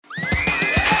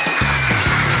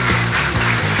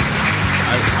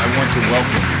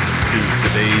welcome to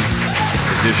today's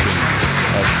edition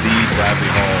of the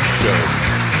Bradley Hall Show.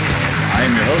 I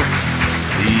am your host,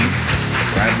 the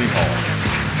Bradley Hall.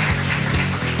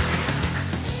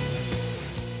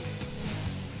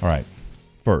 All right.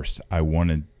 First, I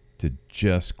wanted to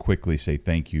just quickly say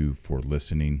thank you for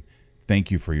listening. Thank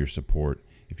you for your support.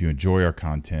 If you enjoy our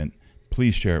content,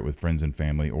 please share it with friends and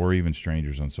family or even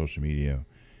strangers on social media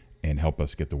and help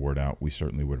us get the word out. We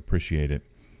certainly would appreciate it.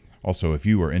 Also, if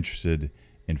you are interested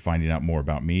in finding out more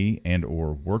about me and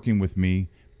or working with me,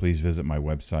 please visit my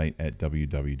website at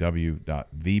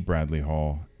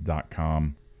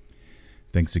www.thebradleyhall.com.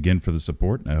 Thanks again for the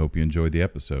support, and I hope you enjoyed the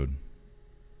episode.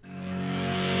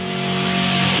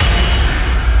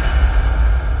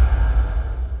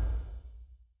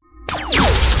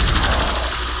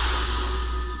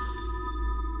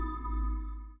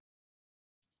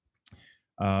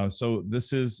 So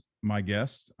this is my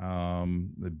guest,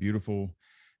 the beautiful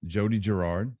Jodi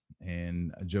Girard,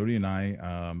 and Jodi and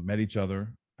I met each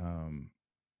other. Why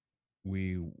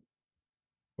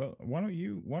don't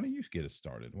you get us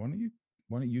started? Why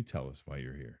don't you tell us why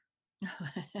you're here?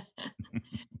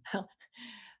 Well,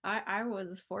 I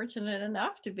was fortunate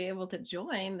enough to be able to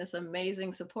join this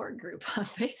amazing support group on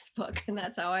Facebook, and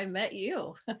that's how I met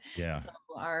you. Yeah. So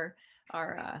our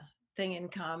thing in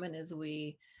common is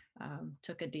we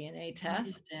took a DNA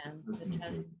test, and the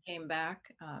test came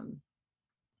back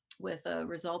with a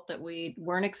result that we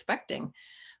weren't expecting.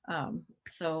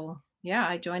 So yeah,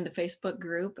 I joined the Facebook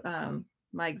group.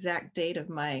 My exact date of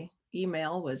my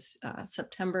email was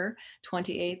September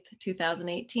 28th,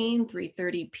 2018,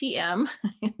 3:30 p.m.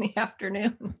 in the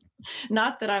afternoon.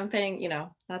 Not that I'm paying,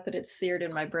 not that it's seared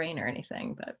in my brain or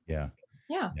anything, but Yeah.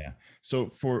 yeah.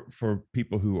 So for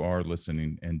people who are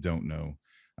listening and don't know,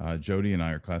 Jodi and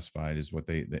I are classified as what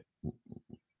they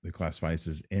classify us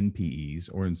as NPEs,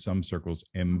 or in some circles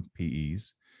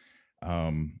MPEs.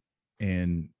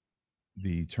 And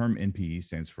the term NPE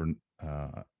stands for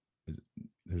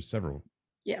there's several.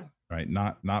 Yeah. Right.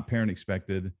 Not parent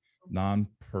expected,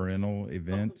 non-parental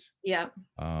event. Yeah.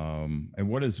 And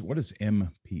what does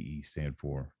MPE stand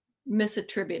for?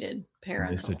 Misattributed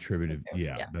parental. Misattributed.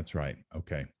 Yeah, that's right.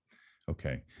 Okay.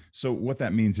 So what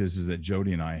that means is that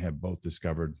Jodi and I have both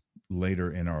discovered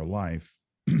later in our life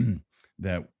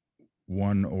that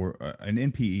one or an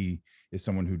NPE is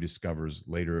someone who discovers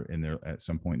later at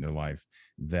some point in their life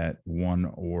that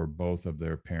one or both of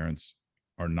their parents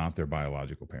are not their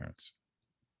biological parents.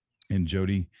 And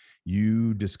Jodi,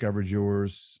 you discovered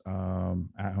yours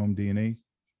at-home DNA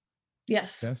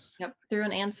Yes. test? Yep. Through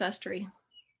an ancestry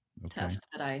test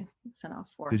that I sent off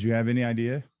for. Did you have any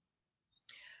idea?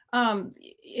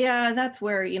 Yeah, that's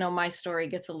where, my story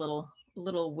gets a little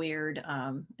weird.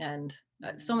 And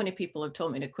so many people have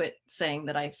told me to quit saying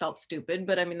that I felt stupid,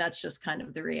 but I mean, that's just kind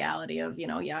of the reality of,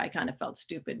 yeah, I kind of felt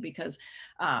stupid because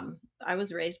I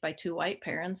was raised by two white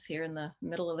parents here in the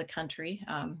middle of the country,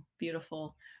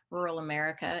 beautiful rural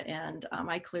America. And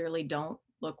I clearly don't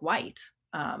look white.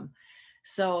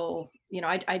 So,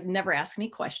 I'd never ask any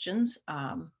questions,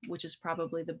 which is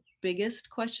probably the biggest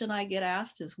question I get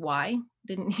asked is why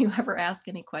didn't you ever ask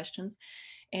any questions?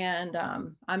 And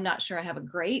I'm not sure I have a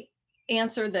great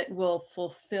answer that will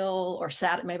fulfill or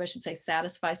maybe I should say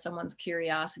satisfy someone's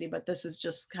curiosity, but this is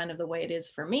just kind of the way it is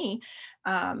for me.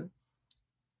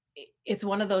 It's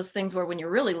one of those things where when you're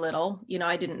really little,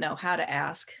 I didn't know how to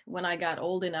ask. When I got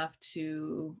old enough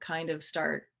to kind of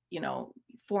start,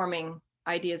 forming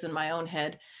ideas in my own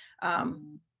head,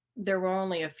 there were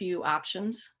only a few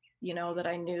options, that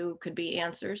I knew could be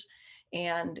answers.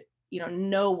 And,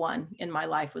 no one in my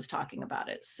life was talking about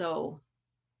it. So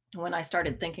when I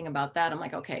started thinking about that, I'm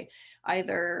like, okay,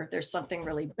 either there's something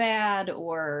really bad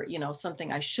or,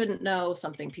 something I shouldn't know,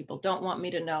 something people don't want me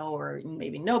to know, or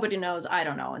maybe nobody knows, I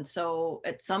don't know. And so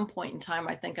at some point in time,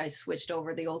 I think I switched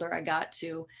over the older I got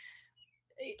to,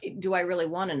 do I really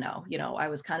want to know? I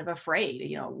was kind of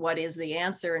afraid, what is the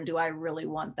answer? And do I really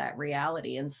want that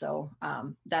reality? And so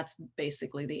that's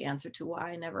basically the answer to why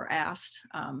I never asked.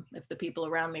 If the people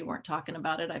around me weren't talking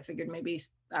about it, I figured maybe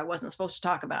I wasn't supposed to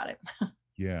talk about it.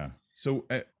 Yeah. So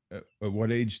at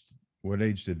what age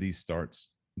did you start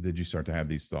to have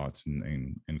these thoughts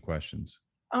and questions?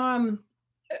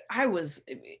 I was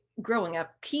growing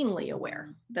up keenly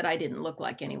aware that I didn't look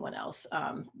like anyone else.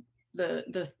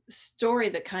 The story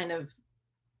that kind of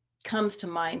comes to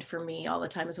mind for me all the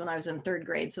time is when I was in third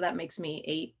grade. So that makes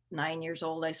me 8-9 years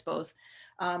old, I suppose.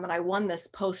 And I won this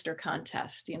poster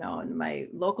contest, and my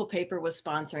local paper was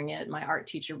sponsoring it. My art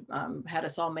teacher had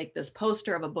us all make this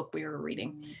poster of a book we were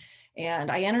reading. And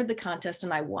I entered the contest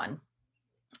and I won.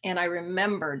 And I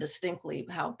remember distinctly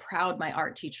how proud my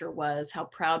art teacher was, how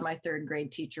proud my third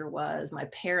grade teacher was. My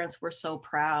parents were so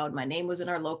proud. My name was in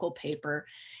our local paper.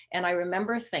 And I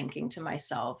remember thinking to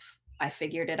myself, I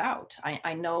figured it out.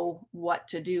 I know what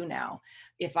to do now.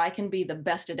 If I can be the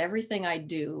best at everything I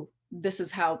do, this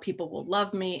is how people will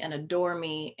love me and adore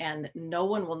me. And no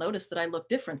one will notice that I look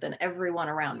different than everyone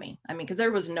around me. I mean, because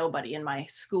there was nobody in my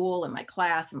school, in my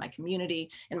class, in my community,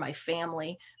 in my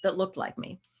family that looked like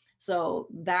me. So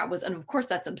that was, and of course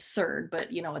that's absurd, but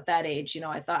at that age,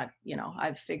 I thought, I've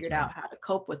That's figured right. out how to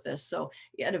cope with this. So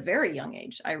at a very young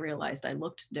age, I realized I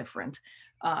looked different.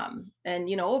 And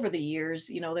over the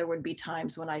years, there would be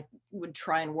times when I would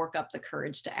try and work up the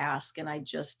courage to ask, and I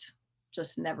just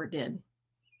never did.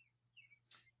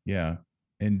 Yeah.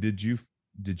 And did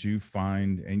you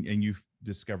find, and you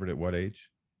discovered at what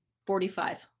age?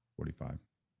 45. 45.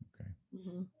 Okay.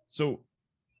 Hmm. So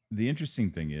the interesting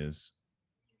thing is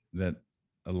that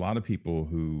a lot of people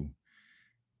who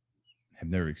have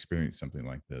never experienced something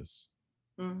like this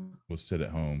Hmm. will sit at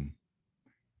home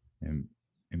and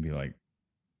be like,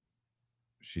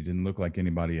 she didn't look like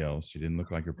anybody else. She didn't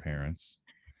look like her parents.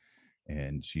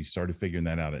 And she started figuring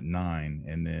that out at 9.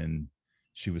 And then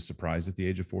she was surprised at the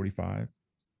age of 45.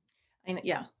 And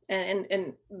yeah,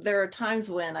 and there are times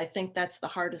when I think that's the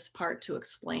hardest part to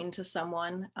explain to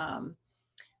someone,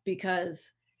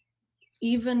 because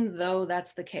even though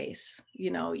that's the case,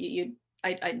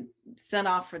 I sent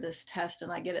off for this test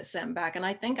and I get it sent back. And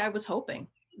I think I was hoping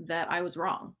that I was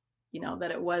wrong,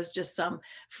 that it was just some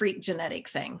freak genetic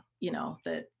thing,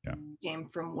 that Yeah. came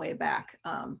from way back.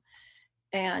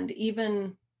 And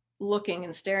even looking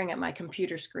and staring at my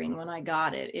computer screen when I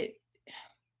got it,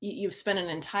 you've spent an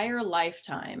entire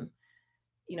lifetime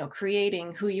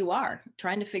creating who you are,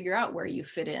 trying to figure out where you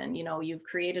fit in. You've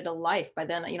created a life by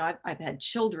then. I've had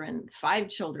children, 5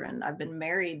 children. I've been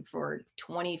married for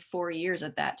 24 years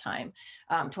at that time,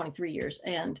 23 years.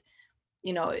 And,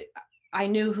 you know, I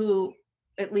knew who,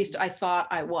 at least I thought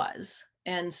I was.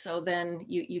 And so then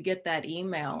you get that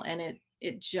email and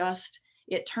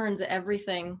it turns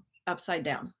everything upside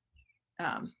down.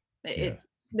 Um, Yeah. it's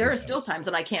There It are still does. times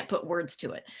that I can't put words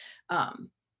to it,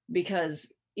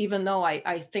 because even though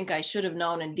I think I should have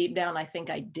known, and deep down I think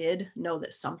I did know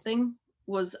that something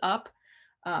was up,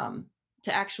 um,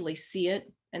 to actually see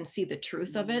it and see the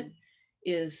truth of it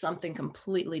is something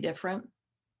completely different.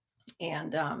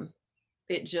 And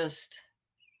it just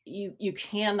you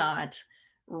cannot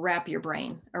wrap your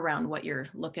brain around what you're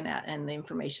looking at and the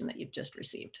information that you've just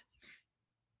received.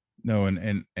 No,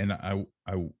 and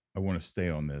I want to stay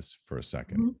on this for a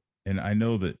second. Mhm. And I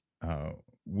know that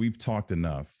we've talked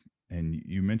enough, and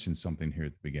you mentioned something here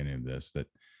at the beginning of this that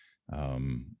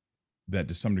um, that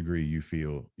to some degree you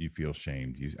feel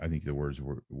shamed. I think the words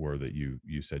were that you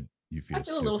said you I feel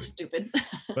feel a little stupid,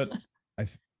 stupid. but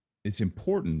it's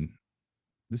important.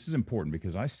 This is important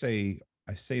because I say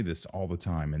this all the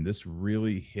time, and this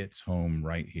really hits home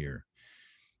right here.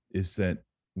 Is that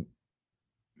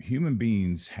human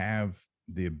beings have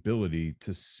the ability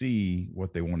to see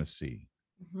what they want to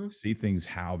Mhm. see things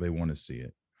how they want to see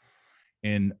it.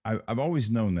 And I've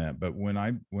always known that, but when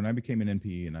I became an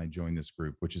NPE and I joined this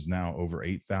group, which is now over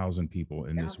 8,000 people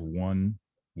in Yeah. this one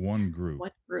group,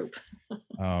 What group?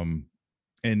 um,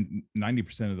 and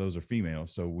 90% of those are female.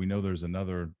 So we know there's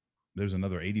another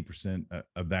 80%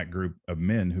 of that group of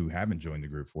men who haven't joined the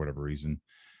group for whatever reason.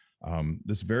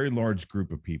 This very large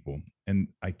group of people,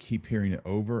 and I keep hearing it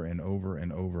over and over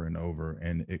and over and over,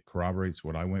 and it corroborates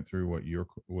what I went through.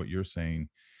 What you're saying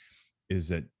is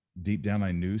that deep down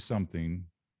I knew something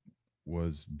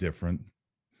was different,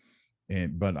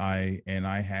 and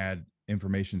I had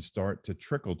information start to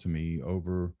trickle to me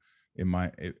over it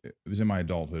was in my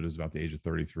adulthood. It was about the age of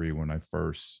 33 when I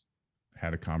first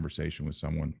had a conversation with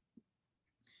someone,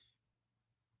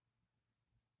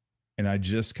 and I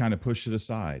just kind of pushed it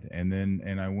aside. And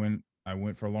I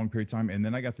went for a long period of time, and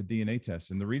then I got the DNA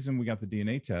test. And the reason we got the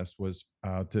DNA test was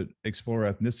to explore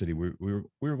ethnicity. We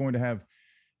were going to have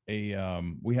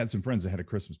we had some friends that had a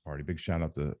Christmas party. Big shout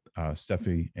out to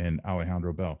Steffi and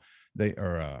Alejandro Bell. They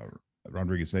are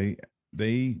Rodriguez.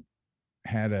 They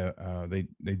had they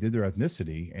did their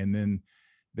ethnicity, and then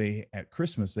they at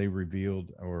Christmas they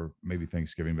revealed, or maybe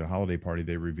Thanksgiving, but a holiday party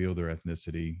they revealed their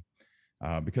ethnicity,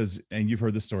 because, and you've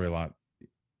heard this story a lot,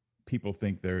 people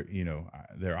think they're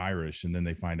Irish, and then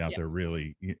they find out Yeah. they're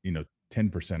really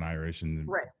 10% Irish and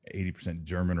Right. 80%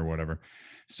 German or whatever.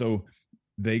 So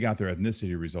they got their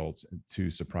ethnicity results to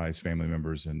surprise family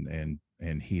members and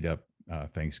heat up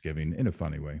Thanksgiving in a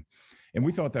funny way. And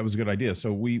we thought that was a good idea.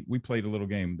 So we played a little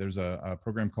game. There's a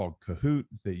program called Kahoot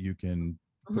that you can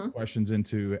put Mhm. questions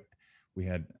into. we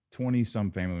had 20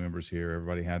 some family members here.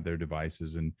 Everybody had their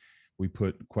devices, and we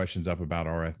put questions up about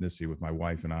our ethnicity with my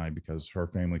wife and I, because her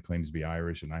family claims to be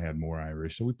Irish and I had more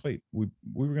Irish. So we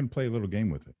were going to play a little game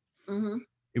with it. Mm-hmm.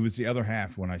 It was the other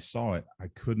half. When I saw it, I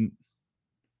couldn't.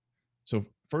 So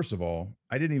first of all,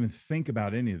 I didn't even think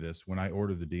about any of this when I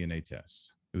ordered the DNA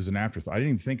test. It was an afterthought. I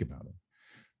didn't even think about it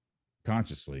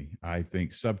consciously. I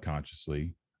think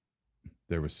subconsciously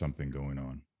there was something going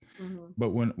on. Mm-hmm. But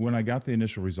when I got the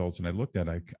initial results and I looked at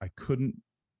it, I couldn't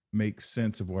make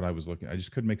sense of what I was looking at. I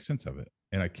just couldn't make sense of it.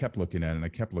 And I kept looking at it, and I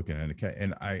kept looking at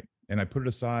it. And I put it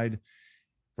aside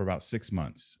for about 6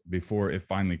 months before it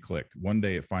finally clicked. One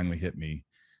day it finally hit me.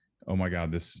 Oh my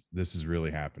God, this is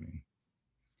really happening.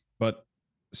 But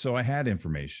so I had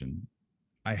information.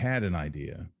 I had an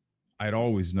idea. I'd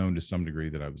always known to some degree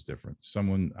that I was different.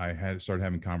 I had started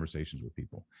having conversations with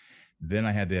people. Then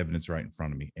I had the evidence right in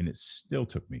front of me, and it still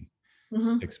took me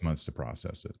Mm-hmm. 6 months to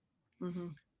process it.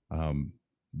 Mm-hmm.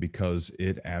 Because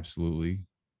it absolutely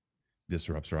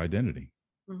disrupts our identity.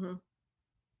 Mm-hmm.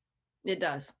 It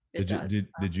does. It does.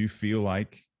 Did you feel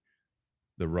like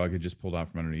the rug had just pulled out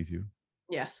from underneath you?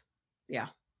 Yes. Yeah.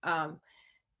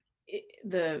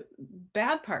 The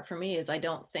bad part for me is I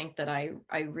don't think that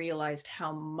I realized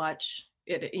how much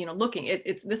it,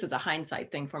 this is a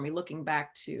hindsight thing for me, looking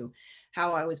back to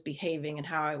how I was behaving and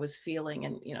how I was feeling.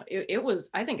 And, it was,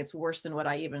 I think it's worse than what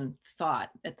I even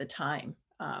thought at the time.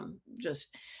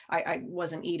 I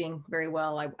wasn't eating very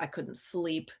well. I couldn't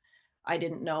sleep. I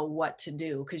didn't know what to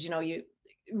do. Cause you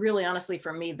really, honestly,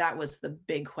 for me, that was the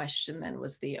big question then,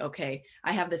 was okay,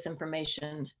 I have this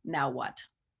information. Now what?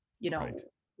 Right.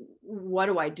 What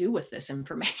do I do with this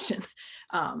information?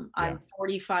 I'm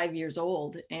 45 years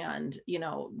old, and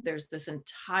there's this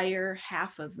entire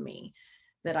half of me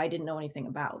that I didn't know anything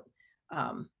about.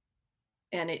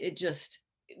 And it just,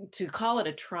 to call it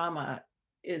a trauma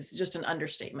is just an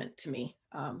understatement to me.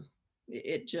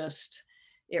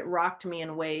 It rocked me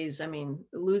in ways. I mean,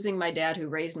 losing my dad who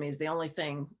raised me is the only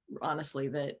thing, honestly,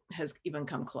 that has even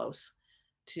come close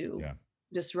to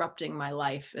disrupting my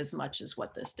life as much as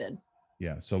what this did.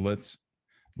 Yeah. So let's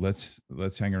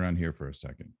hang around here for a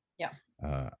second. Yeah.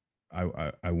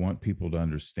 I want people to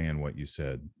understand what you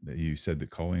said. That you said that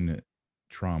calling it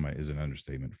trauma is an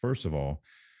understatement. First of all,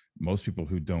 most people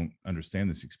who don't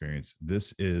understand this experience,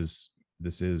 this is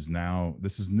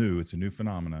new. It's a new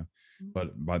phenomena,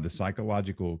 but by the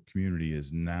psychological community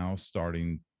is now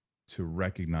starting to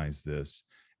recognize this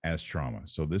as trauma.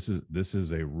 So this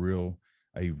is a real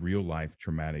life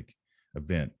traumatic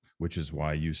event, which is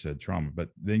why you said trauma. But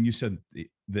then you said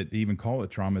that even call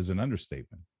it trauma is an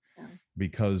understatement,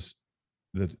 because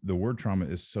the word trauma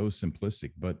is so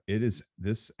simplistic, but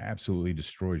this absolutely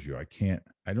destroys you.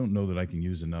 I don't know that I can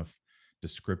use enough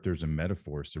descriptors and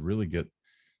metaphors to really get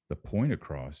the point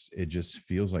across. It just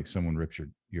feels like someone rips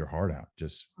your heart out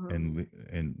and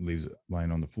leaves it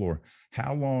lying on the floor.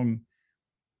 How long,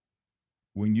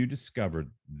 when you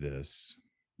discovered this,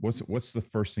 what's the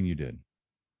first thing you did?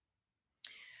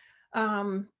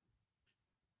 Well,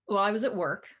 I was at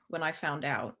work when I found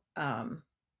out.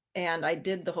 And I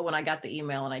did when I got the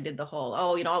email, and I did the whole,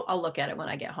 I'll look at it when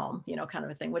I get home, kind of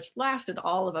a thing, which lasted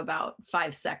all of about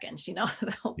 5 seconds,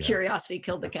 the whole curiosity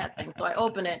killed the cat thing. So I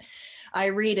open it, I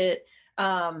read it.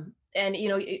 And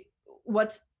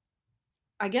what's,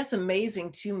 I guess,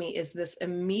 amazing to me is this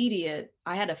immediate,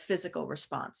 I had a physical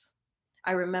response.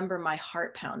 I remember my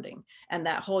heart pounding, and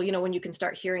that whole, when you can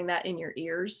start hearing that in your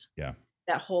ears,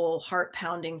 that whole heart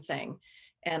pounding thing.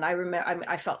 And I remember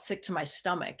I felt sick to my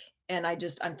stomach, and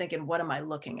I'm thinking, what am I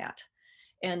looking at?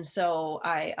 And so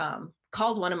I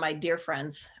called one of my dear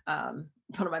friends, one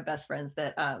of my best friends,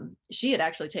 that she had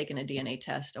actually taken a DNA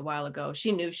test a while ago.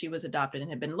 She knew she was adopted and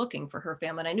had been looking for her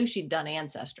family. And I knew she'd done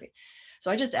Ancestry.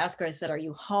 So I just asked her, I said, are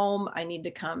you home? I need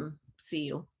to come see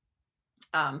you.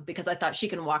 Because I thought she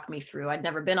can walk me through. I'd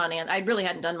never been on, I really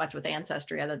hadn't done much with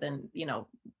Ancestry other than,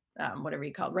 whatever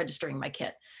you call it, registering my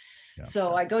kit.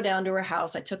 So I go down to her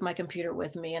house. I took my computer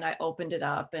with me, and I opened it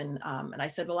up, and I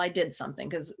said, well, I did something,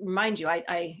 because mind you,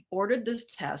 I ordered this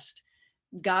test,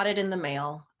 got it in the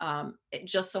mail. It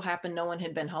just so happened no one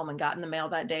had been home and gotten the mail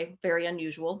that day. Very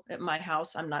unusual at my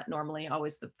house. I'm not normally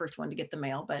always the first one to get the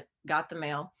mail, but got the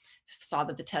mail, saw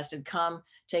that the test had come,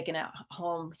 taken it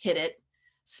home, hid it,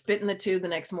 spit in the tube the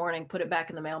next morning, put it back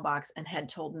in the mailbox, and had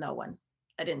told no one.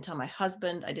 I didn't tell my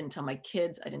husband. I didn't tell my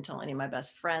kids. I didn't tell any of my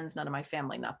best friends, none of my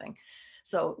family, nothing.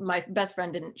 So my best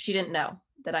friend she didn't know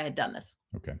that I had done this.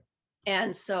 Okay.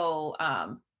 And so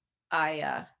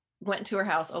I went to her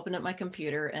house, opened up my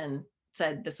computer, and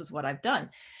said, this is what I've done.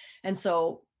 And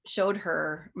so showed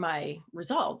her my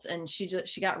results, and she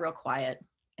got real quiet.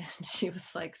 And she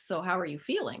was like, so how are you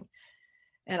feeling?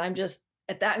 And I'm just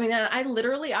at that, I mean,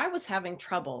 I was having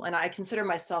trouble, and I consider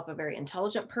myself a very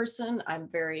intelligent person. I'm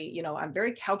very, I'm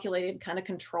very calculated, kind of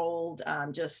controlled.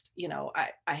 Just,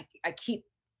 I keep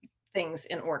things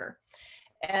in order.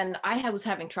 And was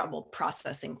having trouble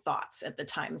processing thoughts at the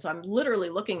time. So I'm literally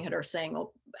looking at her saying,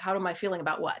 well, how am I feeling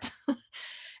about what? And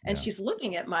Yeah. she's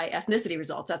looking at my ethnicity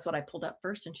results. That's what I pulled up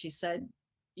first. And she said,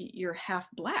 you're half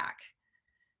Black.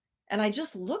 And I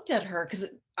just looked at her because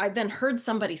I then heard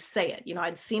somebody say it.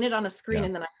 I'd seen it on a screen Yeah.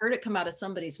 and then I heard it come out of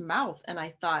somebody's mouth. And I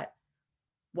thought,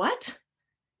 what?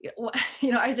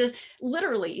 I just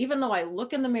literally, even though I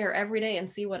look in the mirror every day and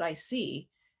see what I see,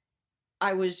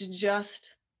 I was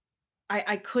just,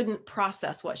 I couldn't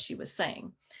process what she was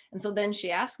saying. And so then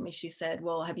she asked me, she said,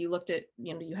 well, have you looked at,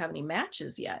 do you have any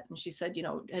matches yet? And she said,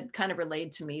 had kind of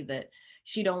relayed to me that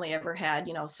she'd only ever had,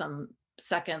 some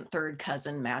second, third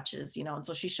cousin matches, and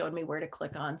so she showed me where to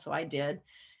click on. So I did.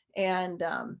 And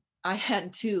I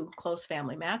had 2 close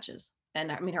family matches.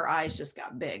 And I mean, her eyes just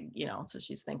got big, so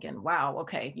she's thinking, wow,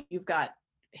 okay, you've got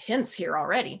hints here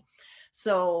already.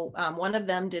 So one of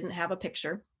them didn't have a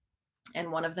picture and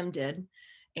one of them did.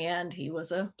 And he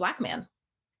was a Black man.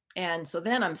 And so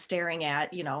then I'm staring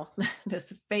at,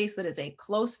 this face that is a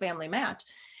close family match.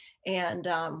 And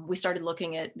we started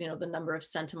looking at, the number of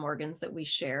centimorgans that we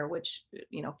share, which,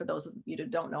 for those of you who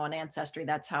don't know on Ancestry,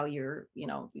 that's how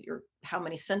how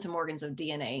many centimorgans of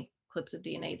DNA, clips of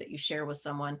DNA that you share with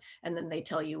someone. And then they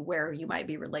tell you where you might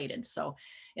be related. So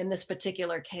in this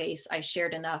particular case, I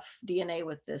shared enough DNA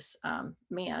with this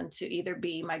man to either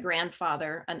be my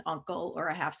grandfather, an uncle, or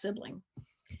a half sibling.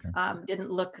 Okay.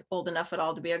 Didn't look old enough at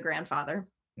all to be a grandfather.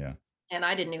 Yeah. And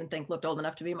I didn't even think looked old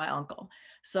enough to be my uncle.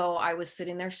 So I was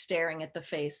sitting there staring at the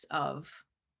face of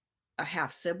a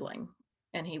half sibling,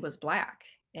 and he was Black.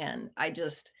 And I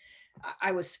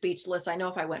was speechless. I know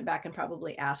if I went back and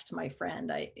probably asked my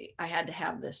friend, I had to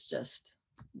have this just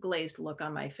glazed look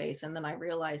on my face. And then I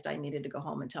realized I needed to go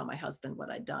home and tell my husband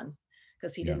what I'd done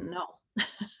because he Yeah. didn't know.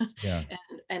 Yeah.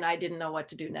 and I didn't know what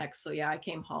to do next. So yeah, I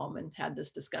came home and had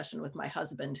this discussion with my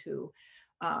husband who,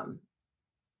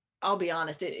 I'll be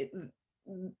honest,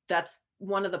 that's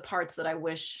one of the parts that I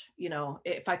wish,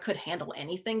 if I could handle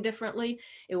anything differently,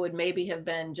 it would maybe have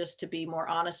been just to be more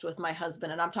honest with my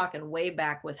husband. And I'm talking way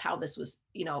back with how this was,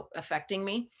 affecting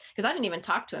me, because I didn't even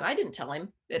talk to him. I didn't tell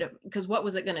him it, because what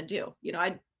was it going to do?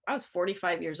 I was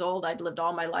 45 years old. I'd lived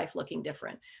all my life looking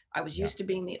different. I was Yeah. used to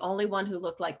being the only one who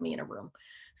looked like me in a room.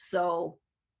 So,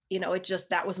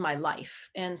 that was my life.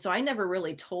 And so I never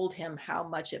really told him how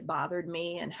much it bothered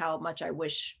me and how much I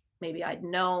wish maybe I'd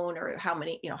known, or how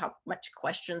much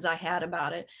questions I had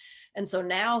about it. And so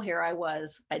now here I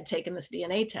was, I'd taken this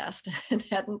DNA test and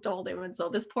hadn't told him. And so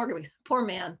this poor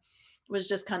man was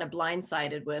just kind of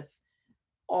blindsided with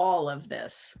all of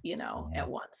this, Wow. at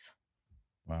once.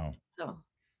 Wow. So,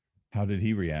 How did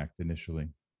he react initially?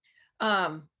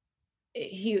 um,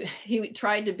 he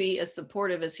tried to be as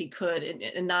supportive as he could,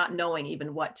 and not knowing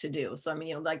even what to do. So, I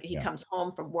mean, like he Yeah. comes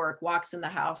home from work, walks in the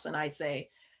house, and I say,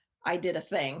 I did a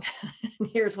thing. And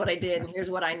here's what I did. And here's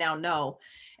what I now know.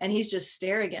 And he's just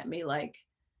staring at me like,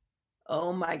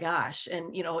 oh my gosh.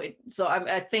 And, so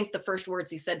I think the first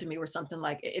words he said to me were something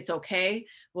like, it's okay.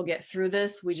 We'll get through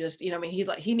this. We just, I mean, he's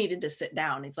like, he needed to sit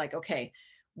down. He's like, okay,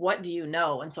 what do you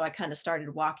know? And so I kind of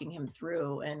started walking him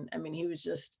through. And I mean,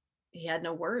 he had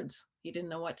no words. He didn't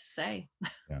know what to say.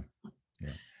 Yeah.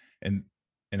 Yeah. And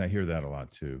I hear that a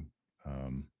lot too.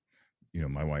 Um,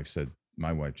 my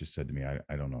wife just said to me,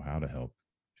 I don't know how to help.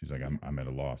 She's like, I'm at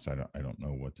a loss. I don't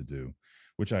know what to do,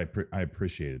 which I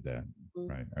appreciated that. Mm.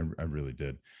 Right. I really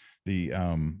did. The,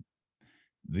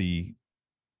 the,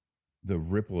 the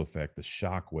ripple effect, the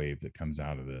shock wave that comes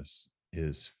out of this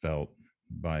is felt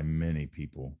by many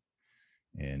people.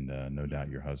 And no doubt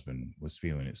your husband was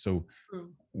feeling it. So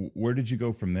Mm. where did you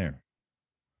go from there?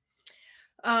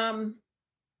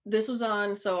 This was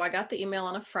so I got the email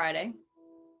on a Friday.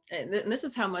 And this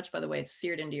is how much, by the way, it's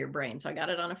seared into your brain. So I got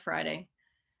it on a Friday.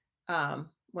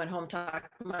 Went home,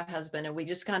 talked to my husband, and we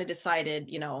just kind of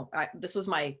decided, this was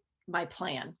my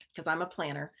plan, because I'm a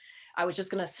planner. I was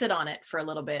just going to sit on it for a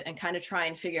little bit and kind of try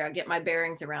and get my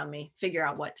bearings around me, figure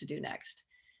out what to do next.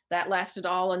 That lasted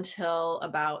all until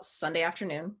about Sunday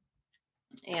afternoon.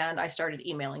 And I started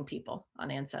emailing people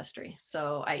on Ancestry.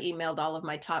 So I emailed all of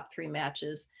my top 3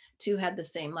 matches. 2 had the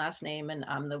same last name,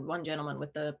 and the one gentleman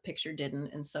with the picture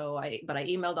didn't. And so I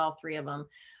emailed all 3 of them.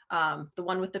 The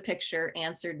one with the picture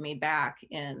answered me back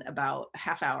in about a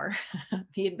half hour.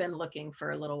 He had been looking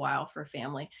for a little while for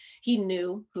family. He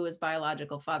knew who his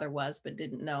biological father was, but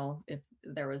didn't know if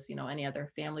there was, any other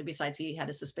family besides he had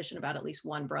a suspicion about at least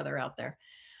one brother out there.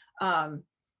 Um,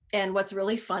 and what's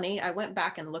really funny, I went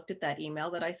back and looked at that email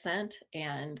that I sent,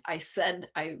 and I said,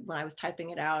 when I was typing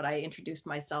it out, I introduced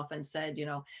myself and said,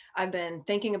 I've been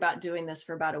thinking about doing this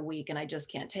for about a week and I just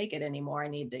can't take it anymore. I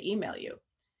need to email you.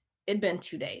 It'd been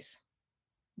 2 days.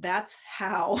 That's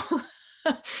how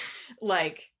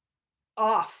like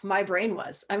off my brain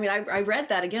was. I mean, I read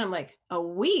that again. I'm like, a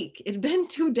week? It'd been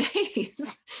 2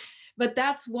 days. But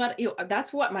that's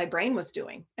what my brain was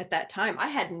doing at that time. I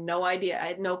had no idea. I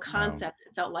had no Wow. concept,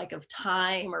 it felt like, of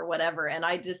time or whatever. And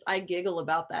I giggle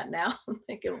about that now. I'm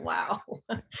thinking, wow,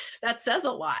 that says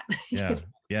a lot. Yeah.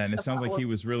 Yeah. And it sounds About like what he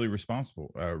was really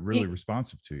responsible, really he,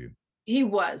 responsive to you. he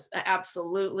was,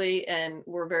 absolutely. And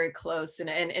we're very close. And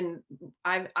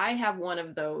I have one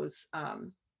of those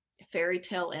fairy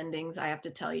tale endings, I have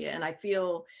to tell you. And I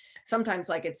feel sometimes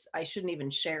like I shouldn't even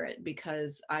share it,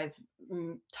 because I've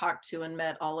talked to and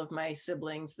met all of my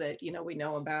siblings that, we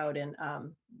know about. And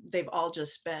they've all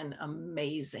just been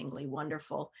amazingly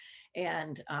wonderful.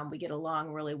 And we get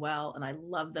along really well. And I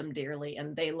love them dearly.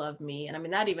 And they love me. And I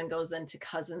mean, that even goes into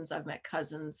cousins. I've met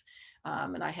cousins.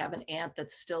 And I have an aunt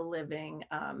that's still living.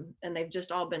 And they've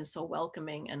just all been so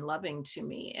welcoming and loving to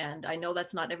me. And I know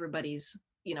that's not everybody's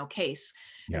case.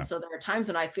 And Yeah. so there are times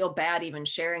when I feel bad even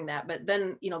sharing that. But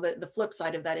then, the flip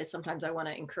side of that is sometimes I want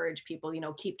to encourage people,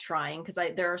 keep trying, because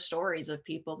there are stories of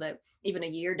people that even a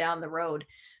year down the road,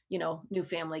 new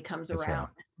family comes That's right. around,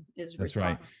 is That's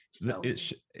right. responsible.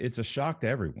 So It's a shock to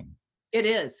everyone. it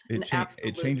is an It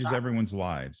absolute changes shock. everyone's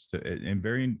lives in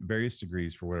various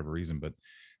degrees for whatever reason. But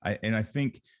I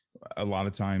think a lot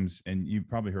of times, and you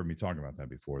probably heard me talk about that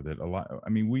before, that a lot, I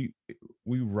mean, we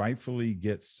rightfully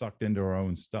get sucked into our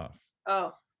own stuff,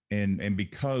 Oh, and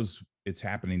because it's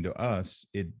happening to us,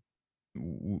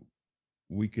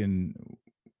 we can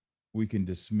we can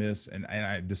dismiss, and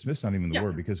I dismiss not even the yeah.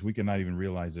 word, because we can not even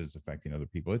realize that it's affecting other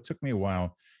people. It took me a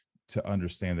while to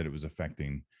understand that it was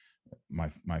affecting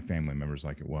my family members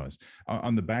like it was.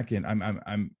 On the back end,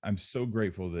 I'm so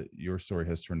grateful that your story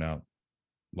has turned out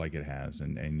like it has,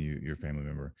 and your family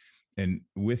member. And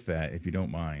with that, if you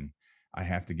don't mind, I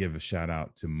have to give a shout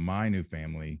out to my new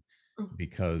family, Mm.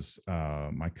 because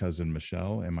my cousin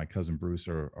Michelle and my cousin Bruce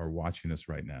are watching us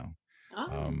right now.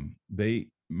 Oh,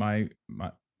 They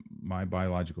my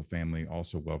biological family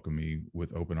also welcomed me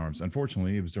with open arms.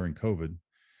 Unfortunately, it was during COVID.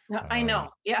 no, I Uh, know.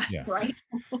 Yeah. yeah, Right.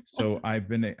 so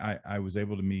I was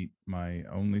able to meet my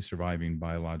only surviving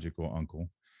biological uncle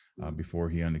Mm. before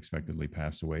he unexpectedly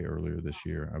passed away earlier this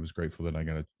year. I was grateful that I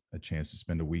got a chance to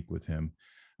spend a week with him.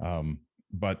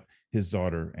 But his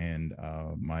daughter and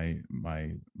my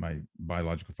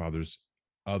biological father's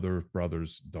other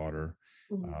brother's daughter,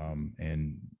 Mhm.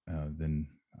 and then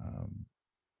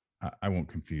I won't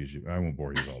confuse you. I won't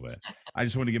bore you with all that. I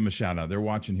just want to give them a shout out. They're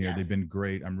watching here. They've Yes. been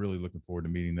great. I'm really looking forward to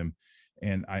meeting them.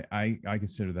 And I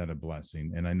consider that a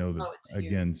blessing. And I know that, Oh, it's huge.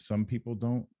 again, some people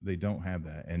don't have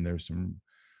that. And there's them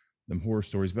horror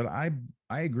stories, but I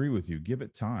agree with you. Give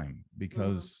it time, Mhm.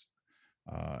 because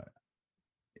uh,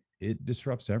 it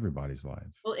disrupts everybody's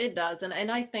life. Well, it does. And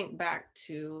I think back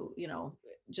to,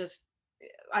 just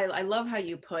I love how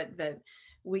you put that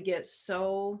we get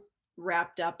so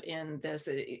wrapped up in this.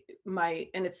 And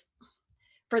it's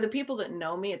for the people that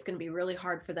know me, it's going to be really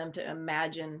hard for them to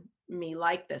imagine me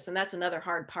like this. And that's another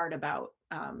hard part about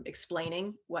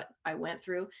explaining what I went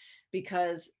through,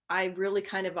 because I really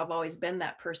I've always been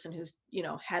that person who's,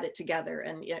 had it together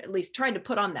and, at least tried to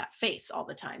put on that face all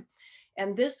the time.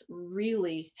 And this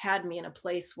really had me in a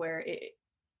place where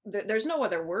there's no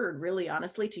other word really,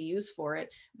 honestly, to use for it.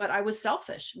 But I was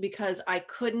selfish because I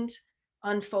couldn't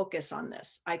unfocus on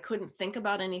this. I couldn't think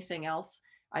about anything else.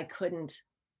 I couldn't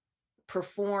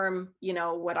perform,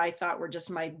 what I thought were just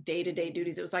my day-to-day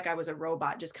duties. It was like I was a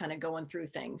robot just kind of going through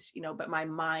things, but my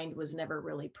mind was never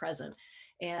really present.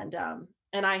 And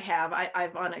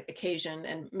I've on occasion,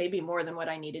 and maybe more than what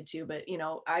I needed to, but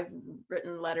I've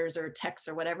written letters or texts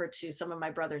or whatever to some of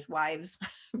my brother's wives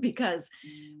because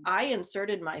I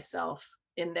inserted myself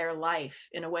in their life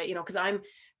in a way, because I'm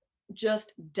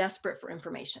just desperate for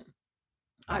information.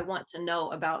 I Yeah, want to know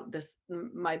about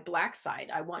my Black side.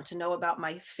 I want to know about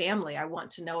my family. I want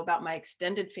to know about my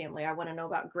extended family. I want to know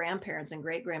about grandparents and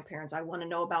great grandparents. I want to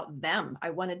know about them.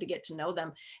 I wanted to get to know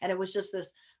them. And it was just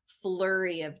this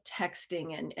flurry of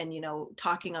texting and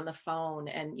talking on the phone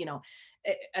and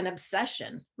an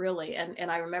obsession, really. And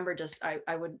I remember just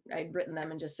I'd written them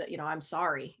and just said, I'm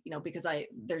sorry, because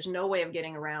there's no way of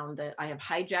getting around that I have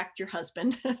hijacked your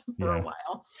husband for a yeah,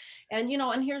 while. And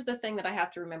and here's the thing that I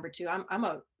have to remember too. I'm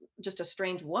a just a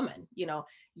strange woman. right,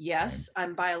 Yes,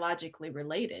 I'm biologically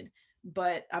related,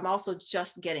 but I'm also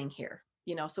just getting here.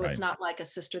 So it's right. not like a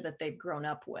sister that they've grown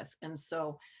up with. And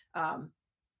so um,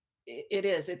 it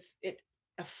is, it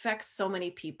affects so many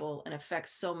people and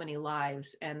affects so many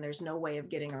lives, and there's no way of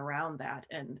getting around that.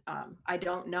 And I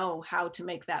don't know how to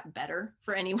make that better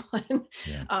for anyone,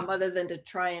 Yeah. other than to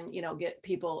try and, get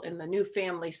people in the new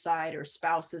family side or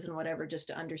spouses and whatever, just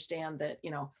to understand that,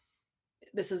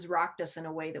 this has rocked us in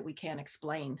a way that we can't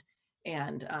explain.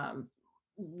 And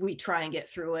we try and get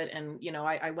through it. And,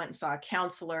 I went and saw a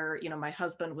counselor. My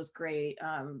husband was great.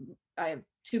 I have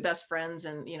two best friends,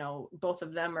 and, both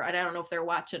of them are, I don't know if they're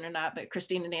watching or not, but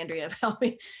Christine and Andrea have helped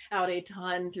me out a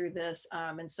ton through this.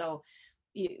 And so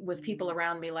with people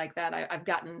around me like that, I've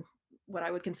gotten what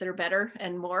I would consider better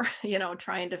and more,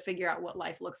 trying to figure out what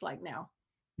life looks like now.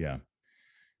 Yeah.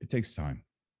 It takes time.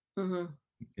 Hmm.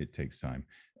 It takes time.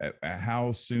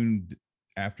 How soon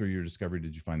after your discovery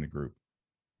did you find the group?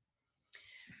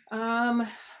 Um,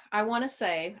 I want to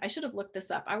say, I should have looked this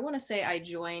up. I want to say I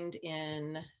joined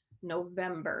in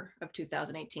November of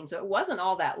 2018. So it wasn't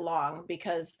all that long,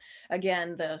 because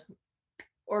again, the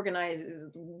organized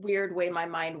weird way my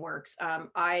mind works.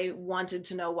 I wanted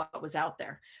to know what was out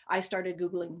there. I started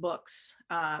Googling books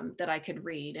that I could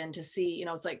read, and to see,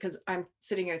 it's like, because I'm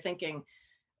sitting here thinking,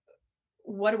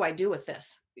 what do I do with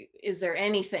this? Is there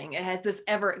anything? Has this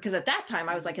ever, because at that time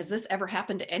I was like, has this ever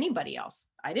happened to anybody else?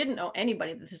 I didn't know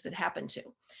anybody that this had happened to.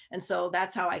 And so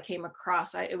that's how I came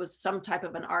across, it was some type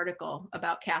of an article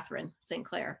about Catherine St.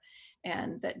 Clair,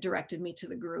 and that directed me to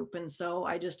the group. And so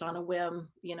I just on a whim,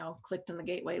 clicked on the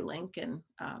gateway link and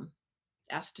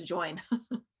asked to join.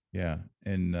 Yeah.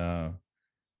 And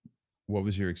what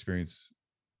was your experience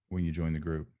when you joined the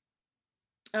group?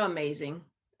 Oh, amazing.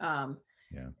 Um,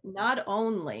 Yeah. Not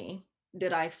only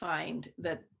did I find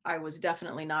that I was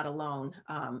definitely not alone,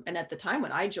 and at the time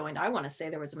when I joined, I want to say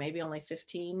there was maybe only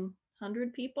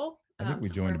 1,500 people, I think we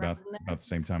somewhere joined around about in there. about the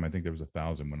same time. I think there was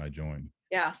 1,000 when I joined.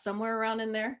 Yeah, somewhere around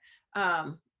in there.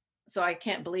 Um, so I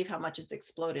can't believe how much it's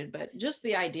exploded, but just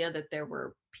the idea that there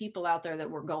were people out there that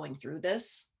were going through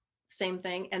this same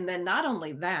thing. And then not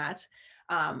only that,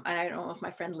 and I don't know if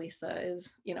my friend Lisa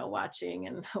is, watching,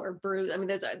 and or Bruce. I mean,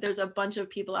 there's a bunch of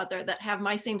people out there that have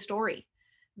my same story,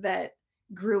 that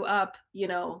grew up,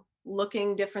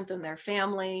 looking different than their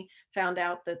family, found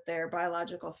out that their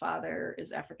biological father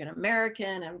is African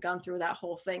American, and gone through that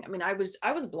whole thing. I mean, I was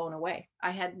blown away. I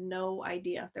had no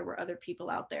idea there were other people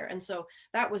out there. And so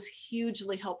that was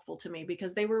hugely helpful to me,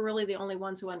 because they were really the only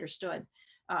ones who understood.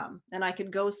 And I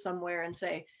could go somewhere and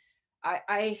say,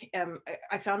 I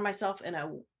found myself in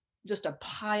just a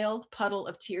puddle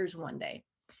of tears one day.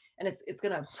 And it's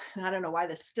gonna, I don't know why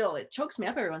this still, it chokes me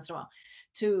up every once in a while,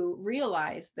 to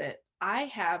realize that I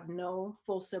have no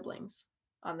full siblings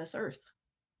on this earth.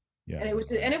 Yeah. And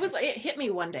it hit me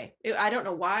one day. I don't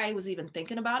know why I was even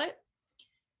thinking about it.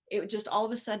 It just all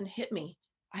of a sudden hit me.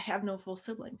 I have no full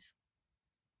siblings.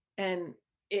 And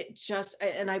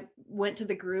and I went to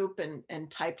the group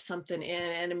and typed something in.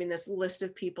 And I mean, this list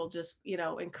of people just,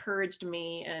 encouraged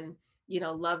me, and,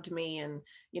 loved me, and,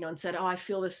 and said, oh, I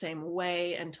feel the same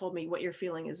way, and told me what you're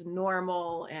feeling is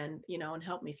normal, and, and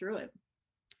helped me through it.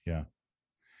 Yeah.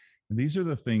 These are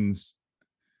the things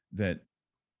that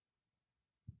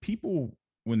people,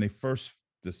 when they first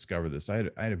discover this, I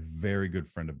had a very good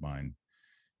friend of mine.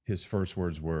 His first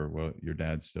words were, well, your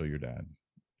dad's still your dad.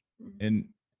 Mhm. And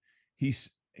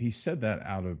he said that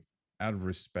out of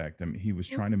respect. I mean, he was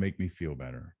trying to make me feel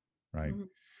better. Right. Mhm.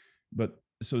 But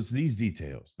so it's these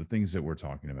details, the things that we're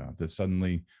talking about, that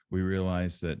suddenly we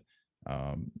realize that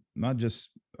not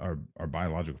just our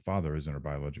biological father isn't our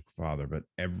biological father, but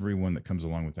everyone that comes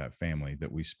along with that family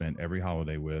that we spent every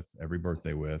holiday with, every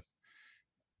birthday with,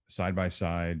 side by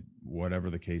side,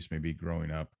 whatever the case may be growing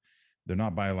up, they're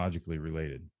not biologically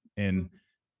related. And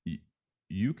Mhm.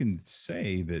 you can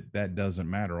say that that doesn't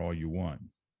matter all you want,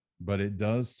 but it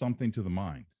does something to the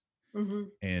mind.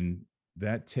 Mhm. And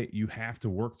you have to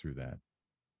work through that.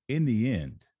 In the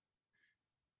end,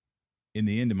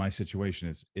 in my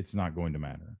situation, it's not going to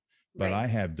matter. But Right. I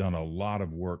have done a lot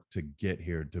of work to get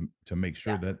here to make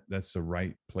sure Yeah. that that's the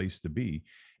right place to be.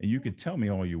 And you could tell me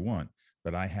all you want,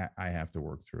 but I have to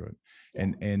work through it.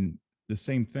 Yeah. And the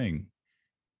same thing,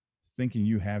 thinking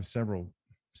you have several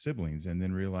siblings and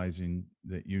then realizing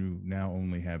that you now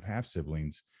only have half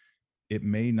siblings, it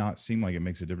may not seem like it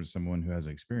makes a difference to someone who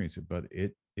hasn't experienced it, but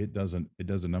it doesn't. It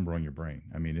does a number on your brain.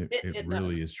 I mean, it It does.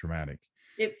 really is traumatic.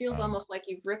 It feels um almost like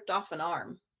you've ripped off an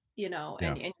arm, yeah.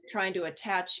 and you're trying to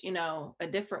attach, a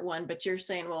different one, but you're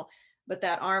saying, well, but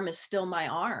that arm is still my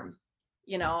arm,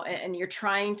 Yeah. and you're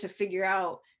trying to figure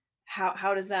out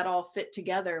how does that all fit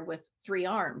together with three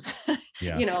arms?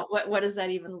 Yeah. What does that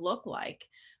even look like?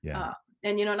 Yeah. Uh,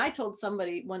 and and I told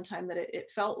somebody one time that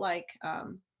it felt like,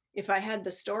 if I had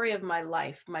the story of my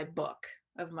life, my book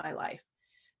of my life,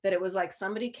 that it was like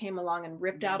somebody came along and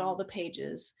ripped out all the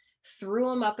pages, threw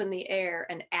them up in the air,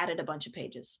 and added a bunch of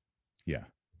pages. Yeah.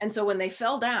 And so when they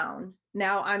fell down,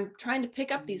 now I'm trying to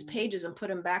pick up these pages and put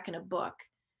them back in a book.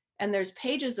 And there's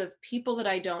pages of people that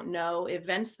I don't know,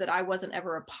 events that I wasn't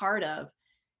ever a part of.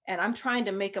 And I'm trying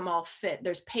to make them all fit.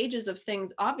 There's pages of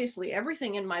things. Obviously,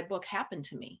 everything in my book happened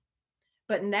to me.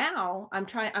 But now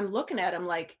I'm looking at them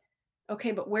like,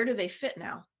 okay, but where do they fit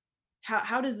now?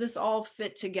 How does this all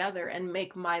fit together and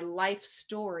make my life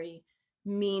story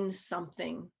mean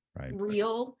something Right.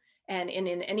 real and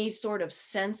in any sort of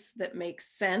sense that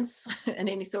makes sense and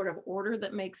any sort of order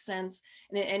that makes sense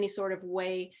and in any sort of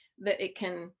way that it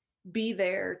can be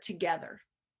there together.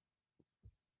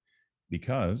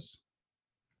 Because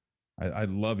I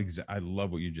love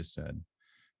what you just said,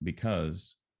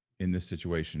 because in this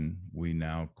situation we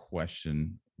now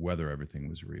question whether everything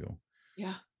was real.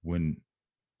 Yeah. When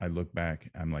I look back,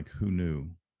 I'm like, who knew?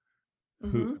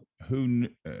 Who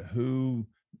Mm-hmm.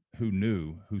 who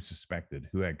knew? Who suspected?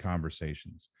 Who had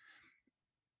conversations?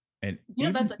 And You know,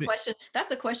 even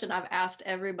that's a question I've asked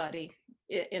everybody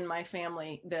in my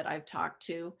family that I've talked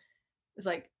to. It's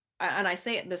like, and I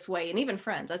say it this way, and even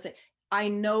friends, I say, I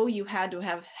know you had to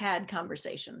have had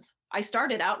conversations. I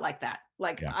started out like that.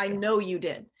 Like, yeah, I know you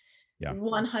did. yeah,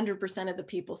 100% of the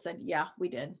people said, yeah, we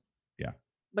did. yeah.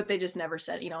 But they just never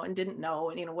said, and didn't know,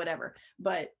 and, whatever.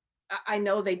 But I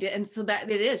know they did. And so that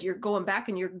it is, you're going back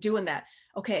and you're doing that.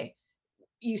 Okay.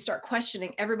 You start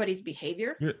questioning everybody's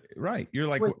behavior. You're right. You're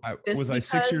like, Was this was I because,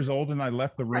 6 years old and I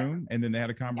left the right? room, and then they had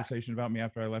a Yeah. conversation about me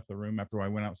after I left the room, after I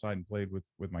went outside and played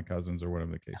with my cousins or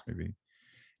whatever the case may be,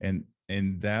 and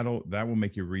that will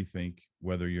make you rethink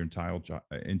whether your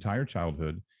entire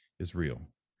childhood is real.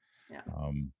 Yeah.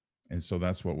 And so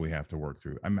that's what we have to work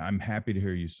through. I'm happy to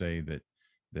hear you say that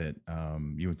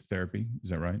you went to therapy. Is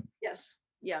that right? Yes.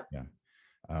 Yeah. Yeah.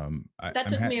 That I'm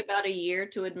took me about a year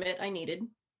to admit I needed,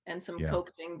 and some yeah.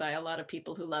 coaxing by a lot of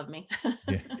people who love me.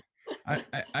 Yeah.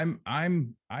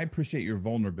 I appreciate your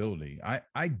vulnerability.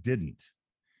 I didn't,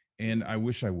 and I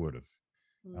wish I would have.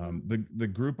 Mm, The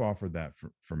group offered that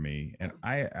for me, and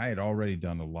I had already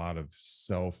done a lot of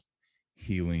self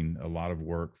healing, a lot of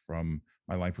work. From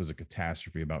my life was a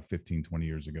catastrophe about 15-20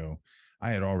 years ago.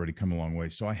 I had already come a long way,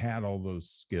 so I had all those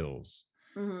skills.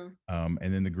 mhm.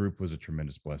 And then the group was a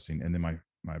tremendous blessing, and then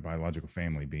my biological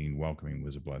family being welcoming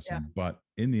was a Yeah. blessing. But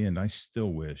in the end, I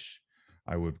still wish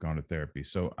I would have gone to therapy.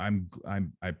 So I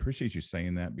appreciate you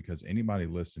saying that, because anybody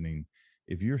listening,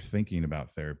 if you're thinking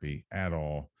about therapy at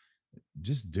all,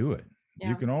 just do it. You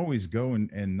Yeah. can always go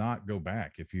and not go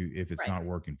back if it's Right. not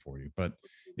working for you. But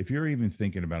if you're even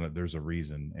thinking about it, there's a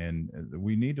reason, and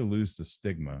we need to lose the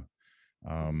stigma.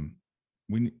 Um,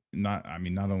 not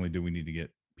only do we need to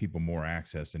get people more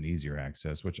access and easier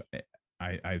access, which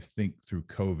I think through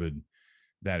COVID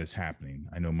that is happening.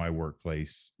 I know my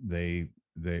workplace, they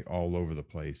all over the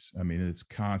place. I mean, it's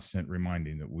constant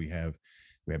reminding that we have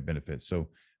benefits. So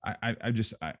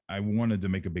I wanted to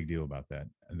make a big deal about that.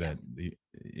 Yeah.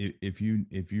 If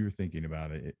you're thinking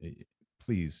about it,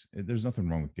 please, there's nothing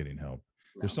wrong with getting help.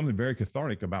 There's No. something very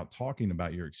cathartic about talking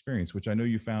about your experience, which I know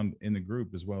you found in the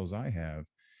group as well as I have.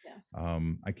 Yes.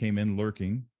 I came in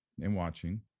lurking and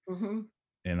watching, Mm-hmm.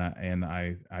 and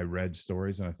I read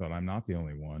stories, and I thought, I'm not the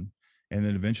only one. And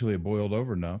then eventually it boiled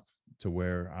over enough to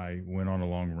where I went on a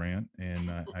long rant, and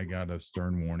I got a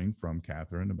stern warning from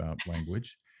Catherine about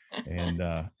language. And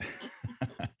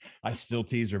I still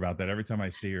tease her about that every time I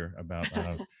see her, about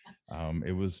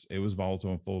it was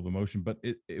volatile and full of emotion, but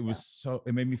it Yeah. was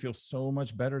it made me feel so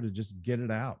much better to just get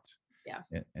it out. Yeah.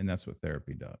 And that's what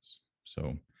therapy does.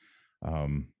 So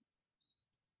um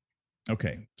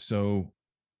okay, so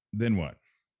then what?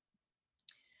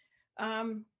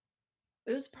 Um,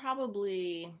 it was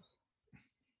probably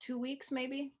 2 weeks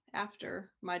maybe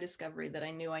after my discovery that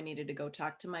I knew I needed to go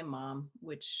talk to my mom,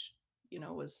 which,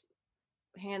 was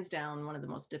hands down one of the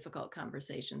most difficult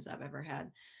conversations I've ever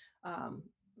had. Um,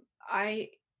 I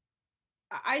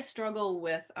I struggle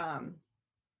with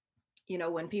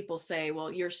when people say,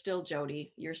 well, you're still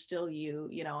Jodi, you're still you,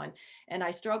 and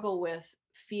I struggle with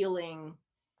feeling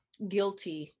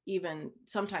guilty even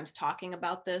sometimes talking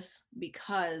about this,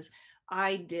 because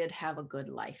I did have a good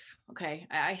life. Okay.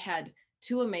 I had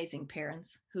two amazing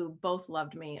parents who both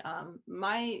loved me.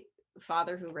 My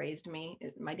father, who raised me,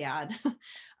 my dad,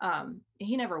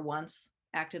 he never once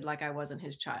acted like I wasn't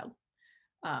his child,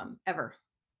 ever.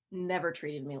 Never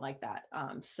treated me like that.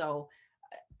 So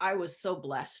I was so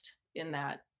blessed in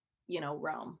that,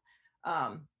 realm.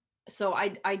 Um, so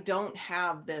I don't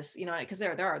have this, because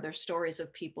there's stories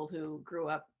of people who grew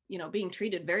up, being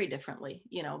treated very differently,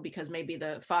 because maybe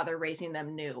the father raising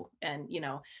them knew. And,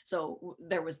 so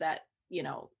there was that,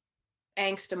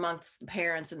 angst amongst the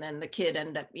parents, and then the kid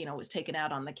ended up, was taken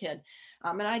out on the kid.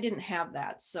 And I didn't have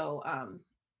that. So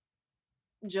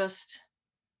just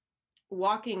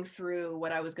walking through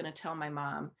what I was going to tell my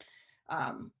mom,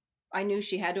 I knew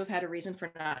she had to have had a reason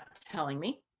for not telling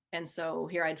me. And so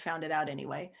here I'd found it out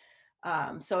anyway.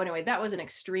 So anyway, that was an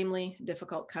extremely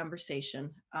difficult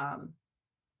conversation.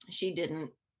 She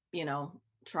didn't,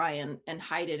 try and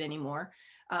hide it anymore,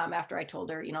 after I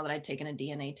told her, that I'd taken a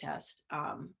DNA test.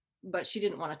 But she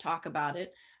didn't want to talk about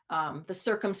it. The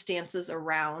circumstances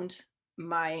around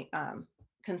my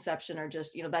conception are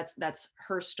just, that's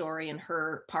her story and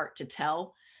her part to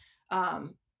tell.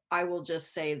 I will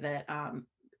just say that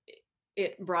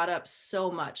it brought up so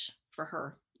much for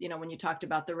her. When you talked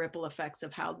about the ripple effects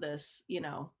of how this,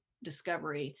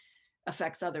 discovery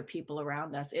affects other people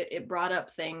around us, it brought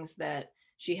up things that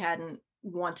she hadn't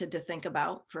wanted to think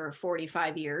about for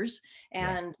 45 years.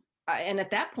 And and at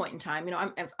that point in time,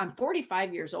 I'm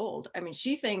 45 years old. I mean,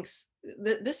 she thinks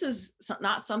that this is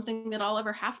not something that I'll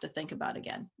ever have to think about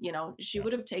again. She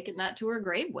would have taken that to her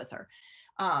grave with her.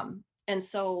 And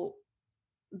so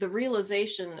the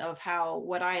realization of how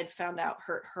what I had found out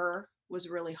hurt her was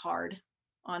really hard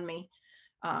on me.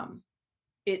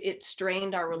 It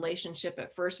strained our relationship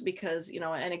at first because,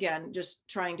 and again, just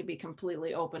trying to be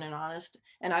completely open and honest.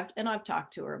 And I've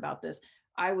talked to her about this.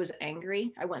 I was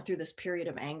angry. I went through this period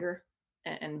of anger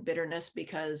and bitterness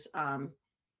because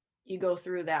you go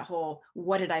through that whole,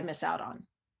 what did I miss out on?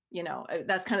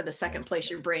 That's kind of the second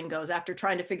place your brain goes after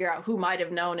trying to figure out who might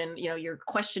have known. And, you're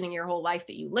questioning your whole life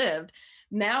that you lived.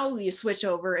 Now you switch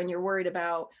over and you're worried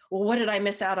about, well, what did I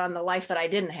miss out on the life that I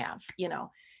didn't have?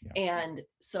 And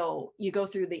so you go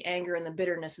through the anger and the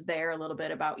bitterness there a little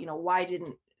bit about, why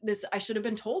didn't this, I should have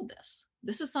been told this.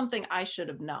 This is something I should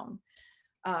have known.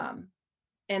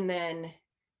 And then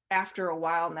after a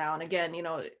while now, and again,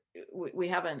 we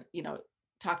haven't,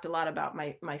 talked a lot about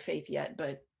my faith yet,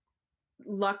 but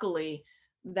luckily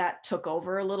that took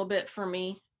over a little bit for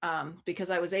me, because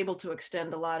I was able to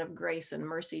extend a lot of grace and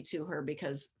mercy to her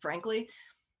because frankly,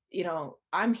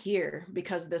 I'm here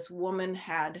because this woman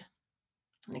had,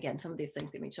 and again, some of these things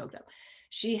get me choked up.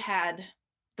 She had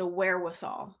the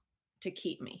wherewithal to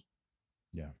keep me.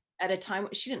 Yeah. At a time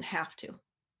she didn't have to.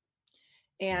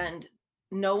 And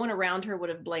no one around her would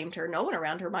have blamed her. No one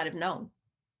around her might have known.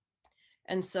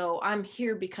 And so I'm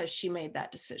here because she made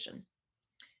that decision.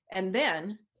 And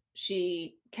then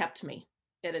she kept me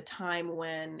at a time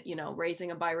when,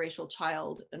 raising a biracial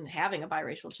child and having a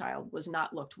biracial child was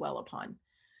not looked well upon.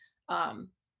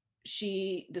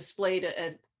 She displayed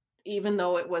even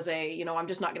though it was I'm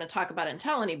just not going to talk about it and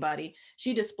tell anybody,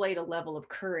 she displayed a level of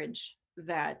courage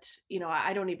that,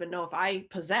 I don't even know if I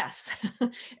possess.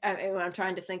 When I'm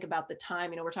trying to think about the time,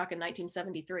 we're talking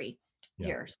 1973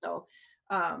 here. So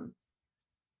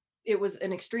it was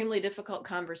an extremely difficult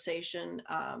conversation.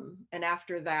 And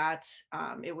after that,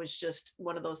 it was just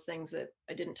one of those things that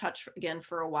I didn't touch again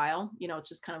for a while. It's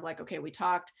just kind of like, okay, we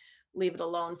talked, leave it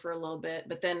alone for a little bit.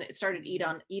 But then it started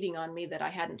eating on me that I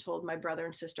hadn't told my brother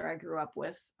and sister I grew up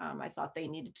with. I thought they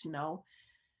needed to know.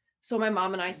 So my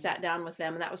mom and I sat down with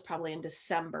them, and that was probably in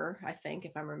December, I think,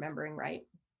 if I'm remembering right,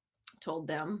 told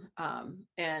them.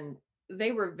 And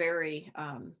they were very,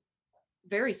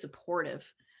 very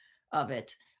supportive of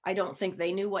it. I don't think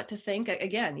they knew what to think.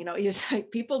 Again, it's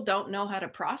like people don't know how to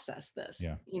process this,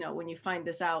 when you find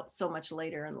this out so much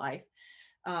later in life.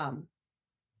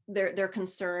 Their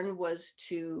concern was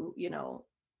to,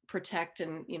 protect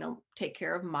and, take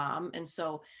care of mom. And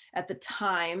so at the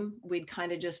time we'd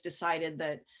kind of just decided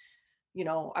that,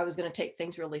 I was going to take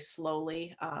things really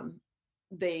slowly.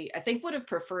 They, I think, would have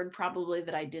preferred probably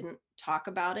that I didn't talk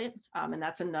about it. And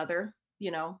that's another,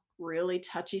 really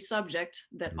touchy subject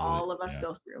that really, all of us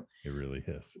go through. It really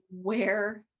is.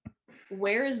 Where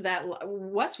is that?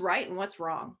 What's right and what's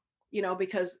wrong?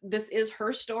 Because this is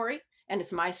her story and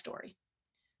it's my story.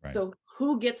 Right. So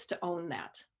who gets to own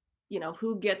that?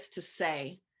 Who gets to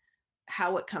say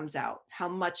how it comes out, how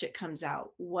much it comes out,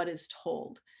 what is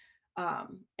told?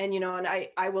 And, and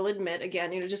I will admit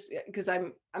again, just because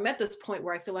I'm at this point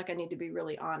where I feel like I need to be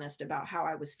really honest about how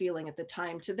I was feeling at the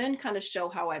time to then kind of show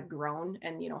how I've grown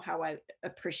and, how I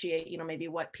appreciate, maybe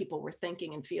what people were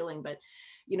thinking and feeling. But,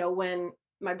 when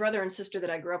my brother and sister that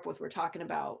I grew up with were talking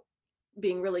about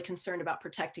being really concerned about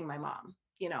protecting my mom,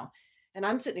 and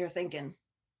I'm sitting here thinking,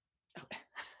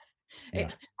 hey,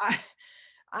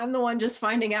 I'm the one just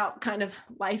finding out kind of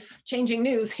life-changing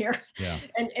news here. Yeah.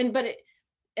 But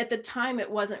at the time,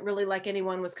 it wasn't really like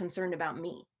anyone was concerned about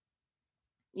me.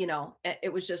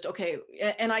 It was just, okay.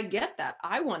 And I get that.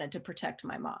 I wanted to protect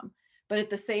my mom. But at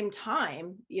the same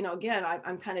time, again,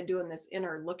 I'm kind of doing this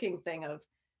inner looking thing of,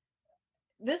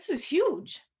 this is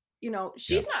huge. Yeah.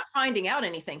 She's not finding out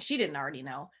anything she didn't already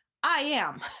know. I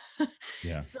am.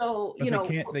 Yeah. So,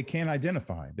 But they can't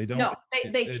identify. They don't, no,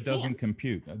 they it can't. doesn't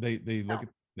compute. No.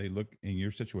 They look in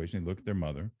your situation, they look at their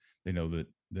mother. They know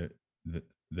that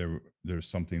there's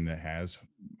something that has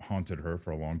haunted her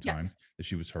for a long Yes, time, that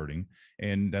she was hurting.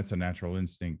 And that's a natural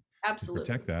instinct to absolutely.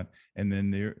 protect that. And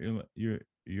then you're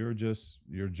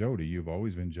Jodi. You've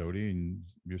always been Jodi, and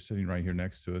you're sitting right here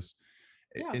next to us.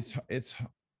 Yeah.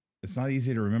 It's not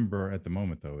easy to remember at the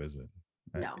moment, though, is it?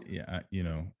 No.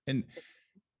 And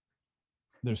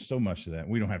there's so much to that.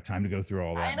 We don't have time to go through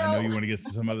all that. I And I know know. you want to get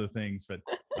to some other things, but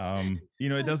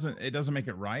it doesn't make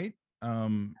it right.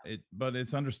 But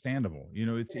it's understandable.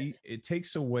 It is. It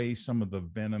takes away some of the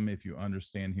venom if you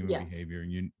understand human Yes. behavior,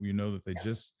 and you know that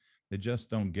Yes. they just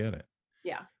don't get it.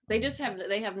 Yeah. Um,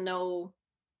 They have no,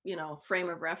 frame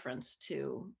of reference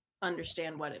to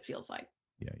understand what it feels like.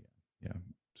 yeah, yeah, yeah.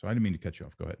 So I didn't mean to cut you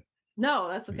off. Go ahead. No,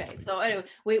 that's Please, okay. please. So anyway,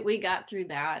 we got through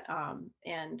that.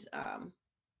 And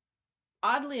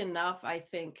oddly enough, I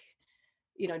think,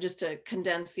 just to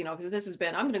condense, because this has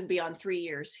been, I'm going to be on 3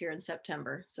 years here in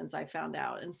September since I found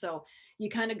out. And so you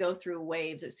kind of go through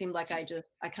waves. It seemed like I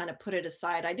kind of put it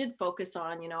aside. I did focus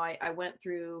on, I went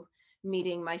through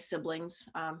meeting my siblings,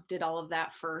 did all of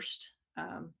that first.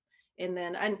 And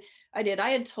I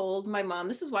had told my mom,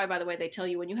 this is why, by the way, they tell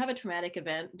you when you have a traumatic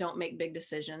event, don't make big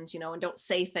decisions, and don't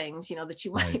say things, that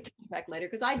you Right. might take back later.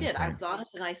 Cause I did, That's I right. was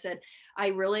honest. And I said, I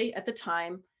really, at the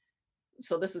time,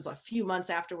 so this was a few months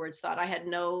afterwards, thought I had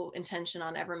no intention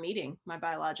on ever meeting my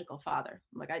biological father.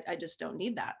 I'm like, I just don't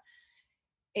need that.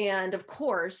 And of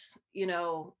course,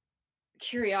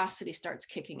 curiosity starts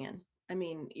kicking in. I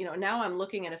mean, now I'm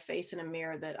looking at a face in a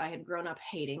mirror that I had grown up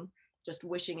hating, just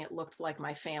wishing it looked like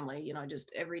my family,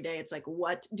 just every day it's like,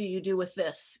 what do you do with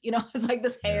this? It's like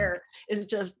this Yeah. hair is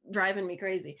just driving me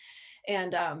crazy.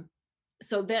 And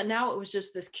so then now it was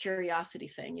just this curiosity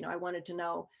thing. I wanted to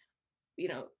know, you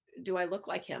know, do I look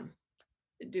like him?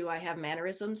 Do I have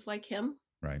mannerisms like him?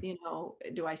 Right.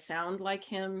 Do I sound like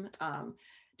him?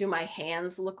 Do my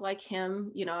hands look like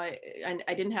him? I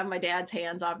didn't have my dad's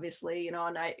hands, obviously,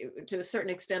 and to a certain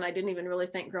extent, I didn't even really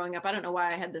think growing up. I don't know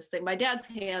why I had this thing. My dad's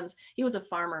hands, he was a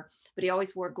farmer, but he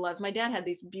always wore gloves. My dad had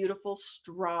these beautiful,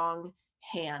 strong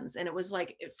hands. And it was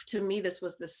like, to me, this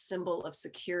was the symbol of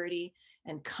security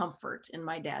and comfort in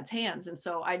my dad's hands. And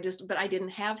so but I didn't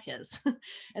have his.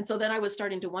 And so then I was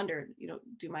starting to wonder,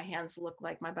 do my hands look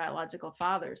like my biological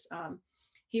father's?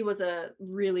 He was a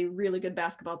really, really good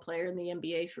basketball player in the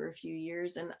NBA for a few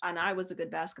years. And I was a good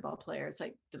basketball player. It's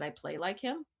like, did I play like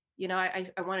him? I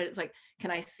wanted, it's like, can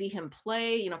I see him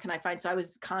play? Can I find, so I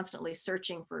was constantly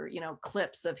searching for,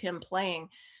 clips of him playing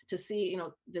to see,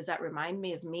 does that remind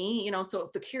me of me?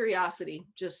 So the curiosity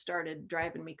just started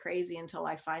driving me crazy until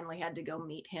I finally had to go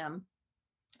meet him,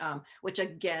 which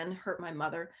again hurt my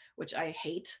mother, which I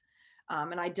hate.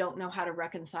 And I don't know how to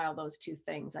reconcile those two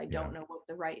things. I Yeah. don't know what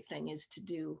the right thing is to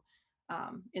do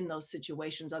in those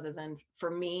situations, other than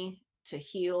for me to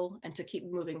heal and to keep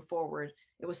moving forward.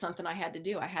 It was something I had to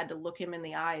do. I had to look him in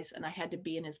the eyes and I had to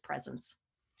be in his presence.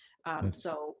 That's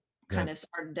So kind that of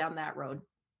started down that road.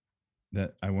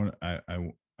 that I want to I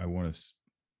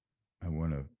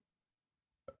want to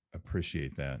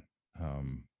appreciate that.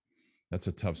 Um, that's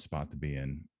a tough spot to be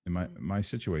in. And my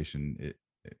situation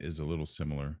is a little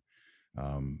similar,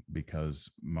 because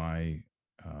my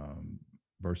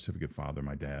birth certificate father,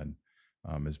 my dad,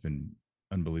 has been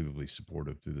unbelievably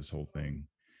supportive through this whole thing.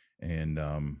 And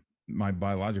my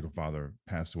biological father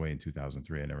passed away in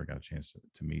 2003. I never got a chance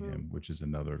to meet Mm. him, which is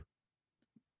another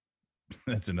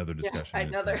that's another Yeah, discussion in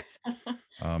another.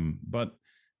 itself.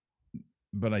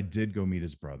 But I did go meet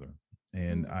his brother,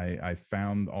 and Mm. I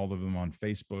found all of them on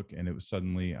Facebook, and it was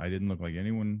suddenly I didn't look like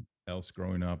anyone else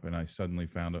growing up, and I suddenly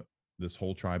found this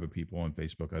whole tribe of people on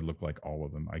Facebook. I looked like all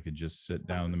of them. I could just sit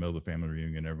down in the middle of the family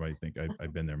reunion, and everybody think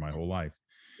I've been there my whole life.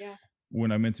 Yeah.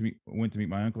 When I went to meet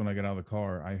my uncle, and I got out of the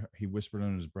car, he whispered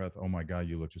under his breath, "Oh my God,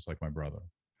 you look just like my brother."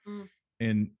 Mm.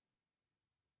 And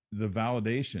the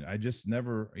validation, I just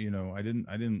never,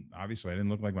 obviously I didn't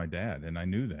look like my dad, and I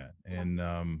knew that.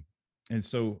 Yeah. And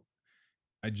so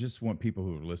I just want people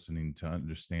who are listening to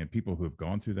understand, people who have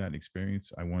gone through that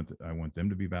experience. I want them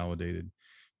to be validated.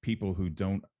 People who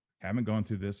haven't gone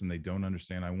through this and they don't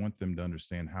understand, I want them to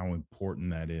understand how important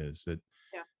that is.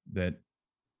 Yeah. That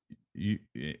you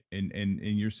in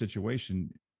your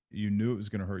situation, you knew it was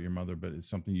going to hurt your mother, but it's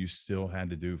something you still had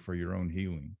to do for your own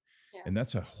healing. Yeah. Yeah, And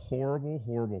that's a horrible,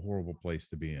 horrible, horrible place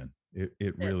to be in. It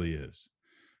it really is.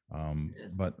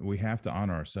 is. But we have to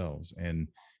honor ourselves. And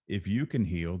if you can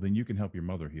heal, then you can help your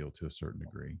mother heal to a certain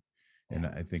degree. And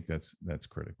Yeah. I think that's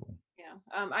critical. Yeah.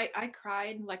 I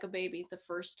cried like a baby the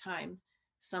first time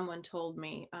someone told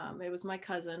me, it was my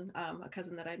cousin, a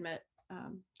cousin that I'd met,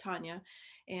 Tanya,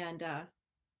 and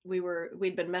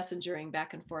we'd been messengering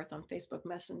back and forth on Facebook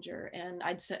Messenger, and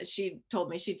I'd said, she told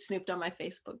me she'd snooped on my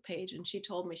Facebook page, and she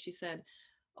told me, she said,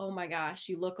 "Oh my gosh,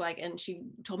 you look like," and she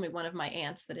told me one of my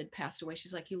aunts that had passed away.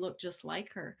 She's like, "You look just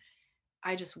like her."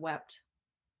 I just wept.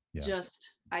 Yeah.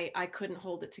 Just I couldn't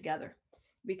hold it together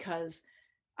because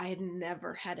I had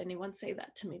never had anyone say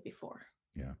that to me before,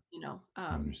 Yeah. you know.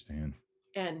 I understand.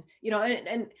 And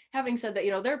and having said that,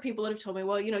 there are people that have told me,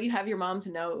 well, you have your mom's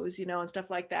nose, and stuff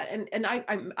like that, and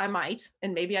I might,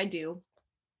 and maybe I do,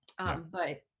 Yeah.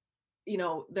 but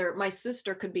my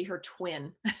sister could be her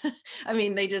twin. I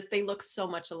mean, they look so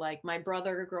much alike. My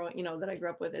brother growing, that I grew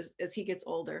up with, as he gets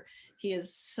older, he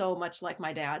is so much like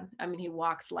my dad. I mean, he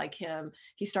walks like him,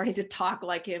 he's starting to talk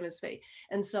like him, his face.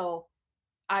 And so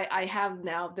I have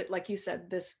now, that, like you said,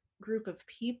 this group of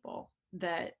people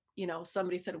that,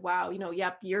 somebody said, wow,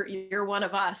 yep, you're one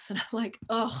of us. And I'm like,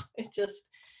 oh, it just,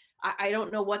 I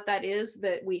don't know what that is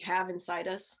that we have inside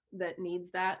us that needs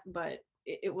that, but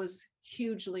it was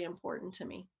hugely important to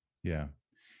me. Yeah.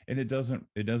 And it doesn't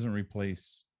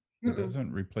replace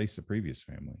Mm-mm. the previous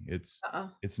family. It's Uh-uh.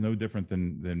 it's no different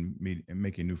than me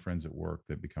making new friends at work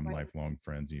that become Right. lifelong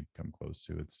friends you become close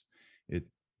to. It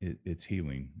it's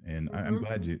healing. And I'm Mm-hmm.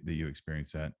 glad that you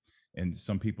experienced that. And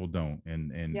some people don't.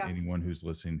 And Yeah, anyone who's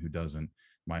listening who doesn't,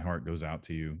 my heart goes out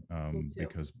to you, me too.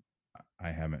 because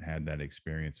I haven't had that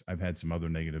experience. I've had some other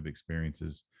negative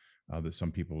experiences that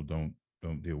some people don't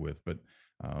deal with, but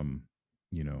um,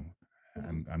 you know,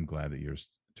 Yeah. I'm glad that yours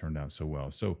turned out so well.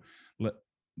 So let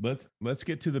let's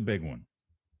get to the big one.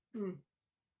 Mm.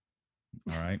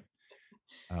 All right.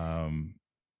 Um,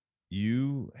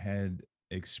 you had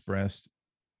expressed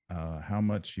how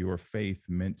much your faith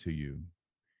meant to you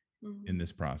in Mhm.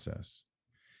 this process,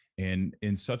 and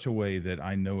in such a way that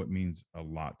I know it means a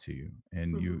lot to you.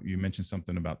 And Mhm. you mentioned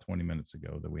something about 20 minutes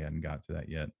ago that we hadn't got to that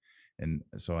yet. And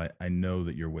so I know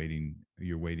that you're waiting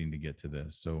to get to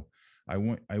this. So I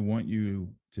want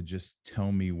you to just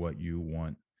tell me what you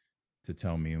want to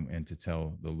tell me, and to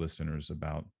tell the listeners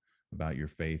about your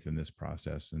faith in this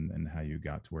process, and how you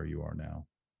got to where you are now.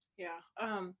 Yeah.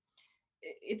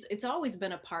 It's always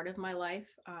been a part of my life.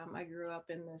 I grew up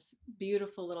in this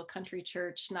beautiful little country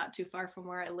church not too far from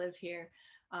where I live here.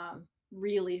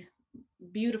 Really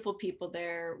beautiful people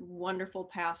there, wonderful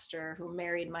pastor who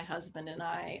married my husband and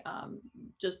I.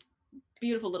 Just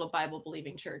beautiful little Bible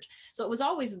believing church. So it was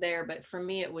always there, but for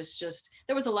me, it was just,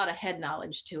 there was a lot of head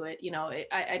knowledge to it.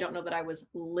 I don't know that I was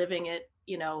living it,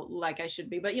 like I should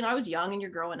be, but, I was young, and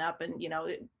you're growing up, and,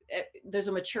 there's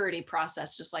a maturity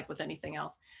process, just like with anything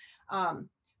else.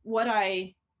 What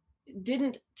I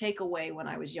didn't take away when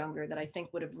I was younger that I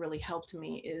think would have really helped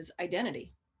me is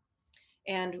identity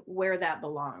and where that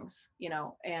belongs,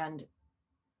 and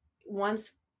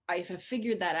once I have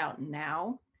figured that out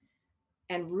now,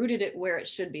 and rooted it where it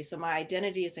should be. So my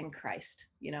identity is in Christ.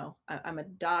 I'm a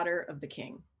daughter of the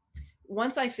King.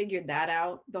 Once I figured that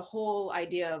out, the whole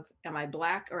idea of am I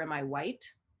black or am I white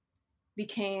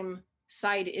became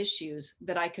side issues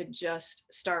that I could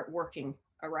just start working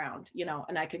around,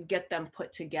 and I could get them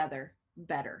put together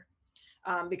better.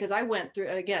 Because I went through,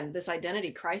 again, this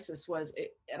identity crisis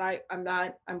and I'm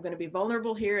going to be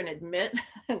vulnerable here and admit,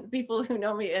 and people who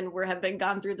know me and have been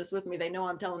gone through this with me, they know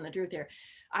I'm telling the truth here.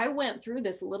 I went through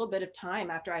this a little bit of time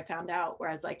after I found out, where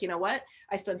I was like, you know what?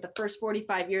 I spent the first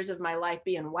 45 years of my life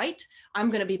being white. I'm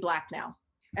going to be black now.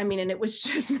 I mean, and it was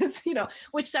just this,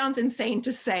 which sounds insane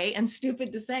to say and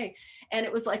stupid to say. And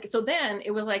it was like, so then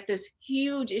it was like this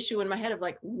huge issue in my head of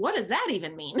like, what does that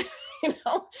even mean?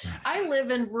 I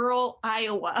live in rural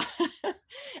Iowa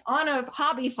on a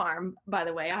hobby farm, by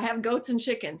the way. I have goats and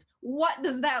chickens. What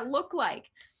does that look like?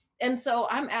 And so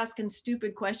I'm asking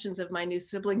stupid questions of my new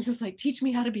siblings. It's like, teach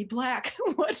me how to be black.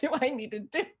 What do I need to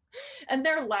do? And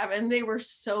they're laughing. They were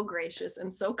so gracious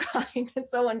and so kind and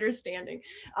so understanding.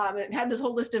 It had this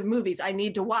whole list of movies I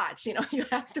need to watch. You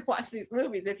have to watch these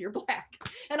movies if you're black.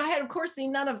 And I had, of course,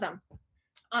 seen none of them.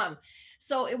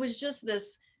 So it was just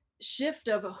this shift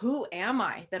of who am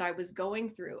I that I was going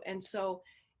through. And so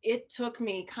it took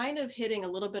me kind of hitting a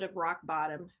little bit of rock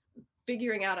bottom,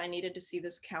 figuring out I needed to see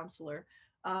this counselor,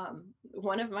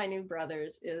 One of my new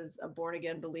brothers is a born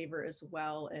again believer as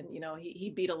well. And, he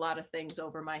beat a lot of things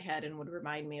over my head and would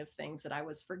remind me of things that I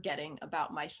was forgetting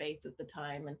about my faith at the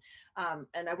time.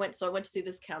 And I went to see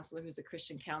this counselor who's a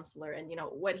Christian counselor. And,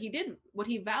 what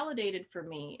he validated for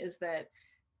me is that,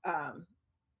 um,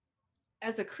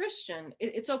 as a Christian,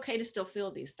 it's okay to still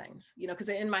feel these things, because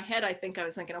in my head, I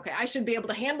was thinking, okay, I should be able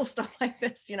to handle stuff like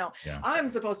this. Yeah. I'm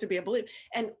supposed to be a believer.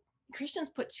 And Christians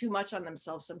put too much on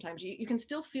themselves sometimes. You can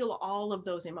still feel all of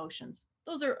those emotions.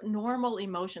 Those are normal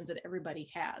emotions that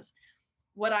everybody has.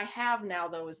 What I have now,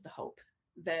 though, is the hope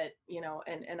that,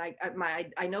 and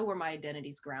I know where my identity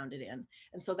is grounded in.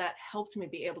 And so that helped me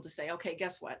be able to say, okay,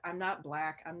 guess what? I'm not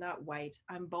black, I'm not white,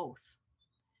 I'm both.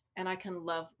 And I can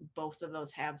love both of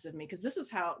those halves of me, because this is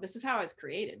how I was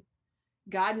created.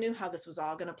 God knew how this was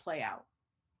all going to play out.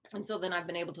 And so then I've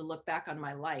been able to look back on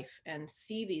my life and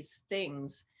see these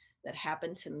things that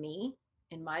happened to me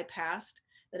in my past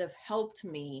that have helped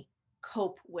me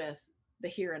cope with the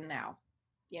here and now,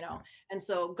 And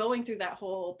so going through that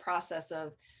whole process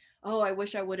of, oh, I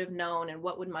wish I would have known, and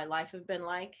what would my life have been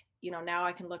like? Now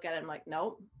I can look at it and I'm like,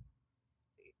 nope,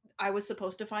 I was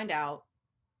supposed to find out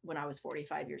when I was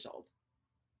 45 years old.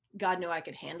 God knew I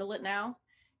could handle it now.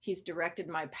 He's directed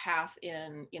my path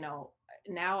in,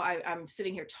 now I'm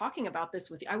sitting here talking about this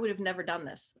with you. I would have never done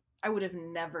this. I would have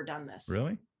never done this.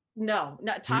 Really? No,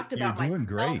 not talked You're about doing myself,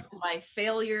 great. my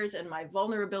failures and my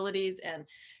vulnerabilities. And,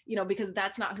 because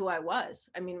that's not who I was.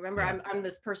 I mean, remember, Yeah. I'm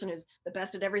this person who's the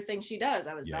best at everything she does.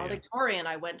 I was Yeah. valedictorian.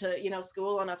 I went to,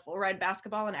 school on a full ride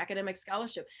basketball and academic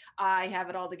scholarship. I have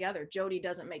it all together. Jodi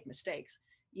doesn't make mistakes.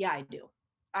 Yeah, I do.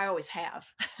 I always have.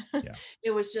 Yeah.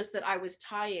 It was just that I was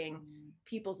tying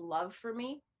people's love for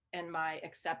me and my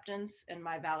acceptance and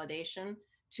my validation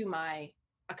to my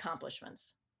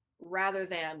accomplishments, rather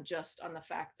than just on the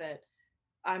fact that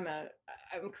I'm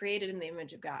created in the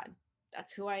image of God.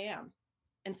 That's who I am.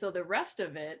 And so the rest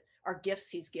of it are gifts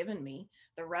he's given me.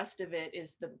 The rest of it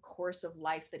is the course of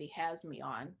life that he has me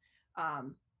on.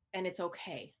 And it's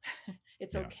okay.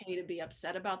 It's Yeah. okay to be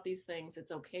upset about these things.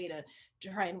 It's okay to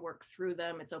try and work through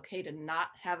them. It's okay to not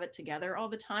have it together all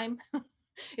the time.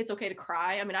 It's okay to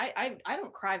cry. I mean, I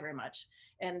don't cry very much,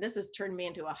 and this has turned me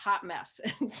into a hot mess.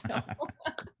 And so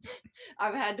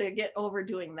I've had to get over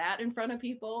doing that in front of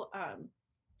people.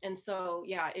 And so,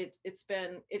 yeah,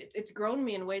 it's grown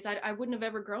me in ways I wouldn't have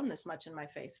ever grown this much in my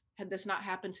faith had this not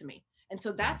happened to me. And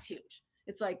so that's huge.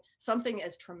 It's like something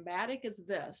as traumatic as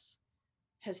this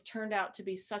has turned out to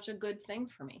be such a good thing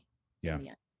for me Yeah. in the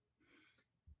end.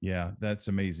 Yeah, that's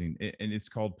amazing. And it's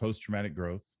called post-traumatic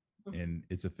growth, and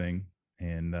it's a thing.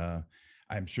 And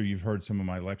I'm sure you've heard some of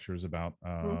my lectures about,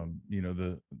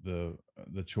 the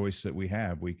choice that we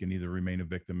have. We can either remain a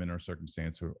victim in our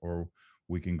circumstance, or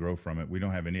we can grow from it. We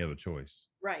don't have any other choice.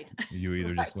 Right. You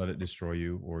either Right. just let it destroy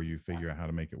you, or you figure out how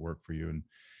to make it work for you. And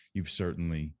you've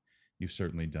certainly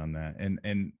done that.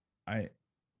 And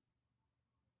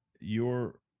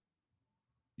your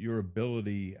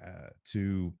ability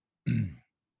to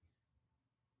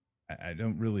I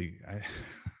don't really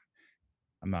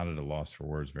I'm not at a loss for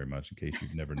words very much, in case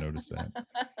you've never noticed that.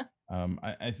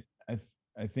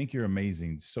 I think you're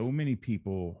amazing. So many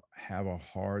people have a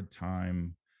hard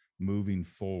time moving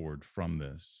forward from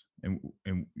this, and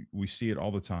we see it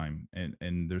all the time.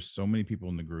 And there's so many people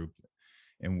in the group,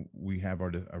 and we have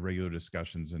our regular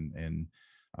discussions, and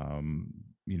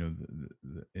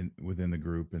within the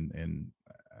group, and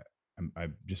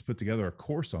I've just put together a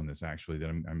course on this, actually, that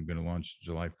I'm going to launch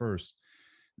July 1st.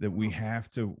 That we have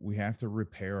to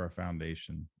repair our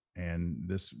foundation, and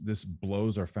this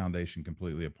blows our foundation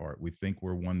completely apart. We think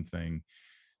we're one thing.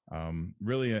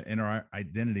 Really, and our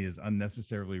identity is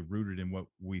unnecessarily rooted in what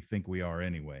we think we are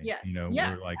anyway. Yes.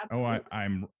 We're like, Absolutely. oh,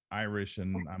 I'm Irish,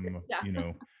 and I'm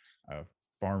Yeah. a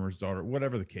farmer's daughter,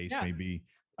 whatever the case Yeah. may be.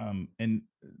 And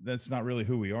that's not really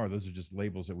who we are. Those are just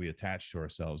labels that we attach to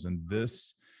ourselves. And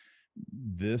this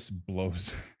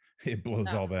blows it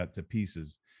blows Yeah. all that to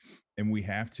pieces. And we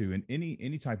have to, and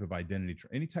any type of identity,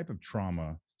 any type of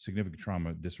trauma, significant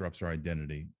trauma, disrupts our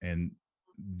identity. And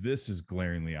this is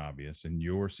glaringly obvious, and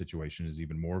your situation is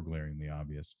even more glaringly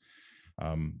obvious.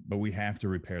 But we have to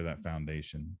repair that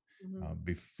foundation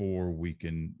before we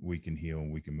can heal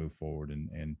and we can move forward.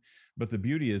 And but the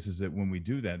beauty is that when we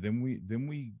do that, then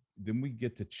we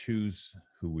get to choose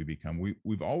who we become.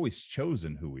 We've always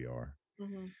chosen who we are.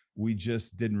 We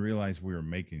just didn't realize we were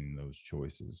making those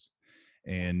choices.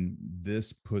 And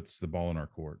this puts the ball in our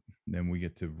court. Then we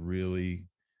get to really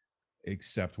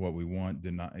accept what we want,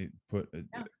 deny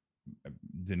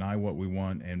what we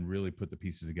want, and really put the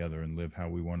pieces together and live how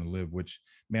we want to live. Which,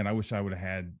 man, I wish I would have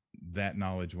had that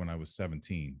knowledge when I was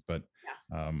 17, but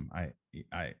Yeah.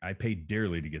 I paid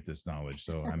dearly to get this knowledge,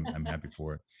 so I'm happy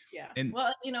for it. Yeah. And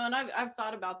Well, and I've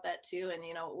thought about that too. And,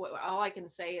 all I can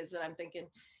say is that I'm thinking,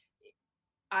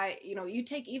 you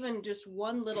take even just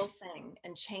one little thing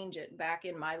and change it back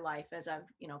in my life as I've,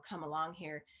 come along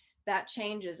here, that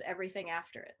changes everything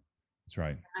after it. that's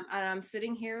right. I'm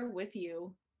sitting here with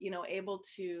you, able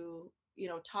to,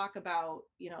 talk about,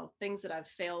 things that I've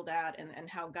failed at, and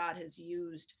how God has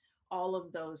used all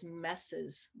of those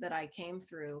messes that I came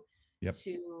through Yep.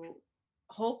 to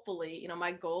hopefully,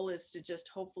 my goal is to just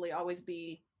hopefully always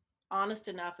be honest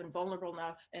enough and vulnerable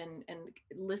enough, and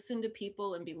listen to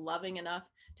people and be loving enough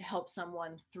to help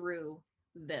someone through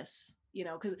this,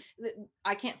 because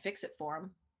I can't fix it for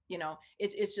them.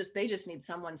 It's just, they just need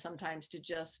someone sometimes to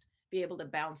just be able to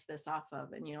bounce this off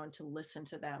of, and to listen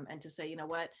to them and to say,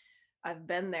 what, I've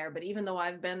been there, but even though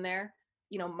I've been there,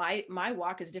 my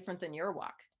walk is different than your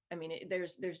walk. I mean,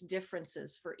 there's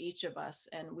differences for each of us,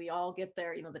 and we all get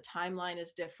there. The timeline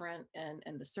is different,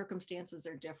 and the circumstances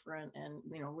are different, and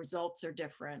results are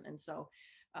different. And so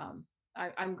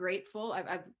I'm grateful.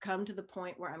 I've come to the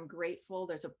point where I'm grateful.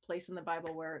 There's a place in the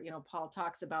Bible where Paul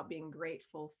talks about being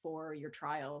grateful for your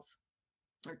trials,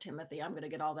 or Timothy. I'm going to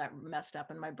get all that messed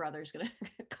up, and my brother's going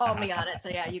to call me on it. So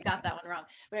yeah, you got that one wrong.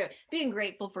 But anyway, being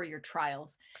grateful for your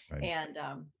trials. Right. And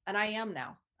I am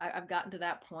now. I've gotten to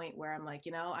that point where I'm like,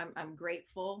 I'm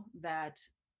grateful that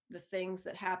the things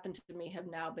that happened to me have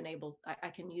now been able, I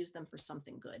can use them for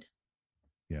something good.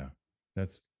 Yeah,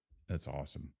 that's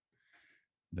awesome.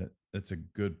 That's a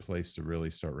good place to really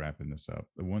start wrapping this up.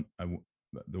 The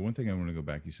one thing I want to go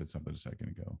back, you said something a second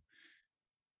ago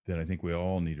that I think we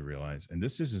all need to realize, and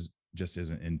this is just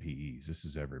isn't NPEs. This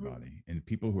is everybody, and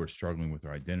people who are struggling with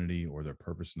their identity or their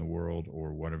purpose in the world,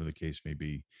 or whatever the case may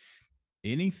be.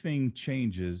 Anything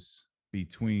changes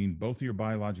between both of your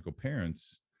biological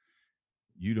parents,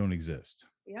 you don't exist.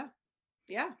 Yeah.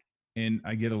 Yeah. And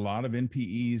I get a lot of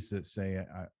NPEs that say,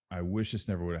 I wish this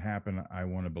never would have happened. I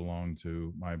want to belong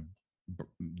to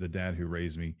the dad who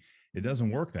raised me. It doesn't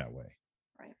work that way.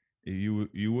 Right. You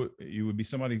would be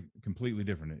somebody completely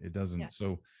different. It doesn't. Yeah.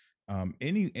 So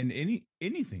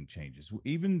anything changes.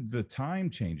 Even the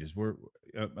time changes.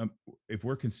 If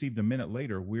we're conceived a minute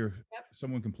later, we're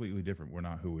someone completely different. We're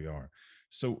not who we are.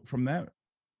 So from that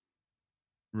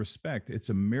respect, it's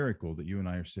a miracle that you and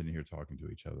I are sitting here talking to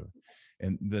each other.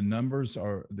 And the numbers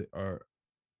are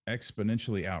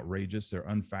exponentially outrageous. They're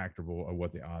unfactorable of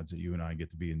what the odds that you and I get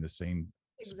to be in the same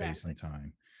space and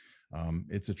time.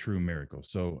 It's a true miracle.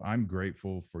 So I'm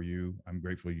grateful for you. I'm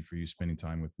grateful for you spending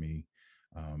time with me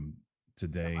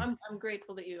today. I'm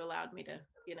grateful that you allowed me to,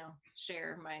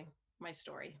 share my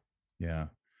story. Yeah.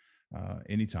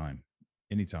 Anytime.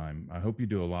 I hope you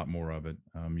do a lot more of it.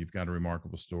 You've got a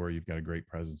remarkable story. You've got a great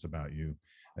presence about you.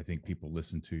 I think people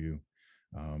listen to you.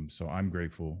 So I'm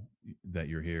grateful that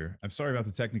you're here. I'm sorry about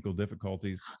the technical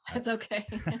difficulties. It's okay.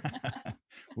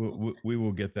 we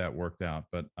will get that worked out.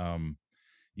 But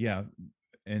yeah,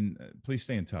 and please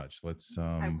stay in touch. Let's.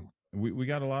 We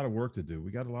got a lot of work to do.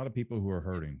 We got a lot of people who are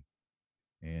hurting,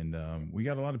 and we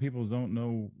got a lot of people who don't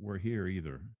know we're here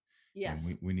either. Yes.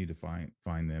 And we need to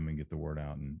find them and get the word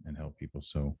out and help people.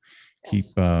 So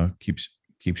yes.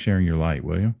 keep sharing your light,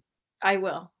 will you? I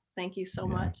will. Thank you so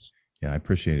much. Yeah, I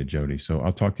appreciate it, Jodi. So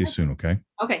I'll talk to you soon, okay?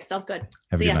 Okay, sounds good.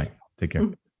 Have a good night. Take care.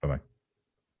 Bye-bye.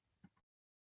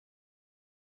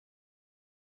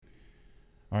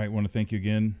 All right, I want to thank you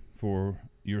again for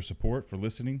your support, for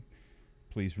listening.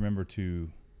 Please remember to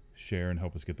share and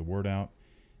help us get the word out.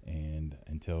 And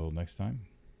until next time,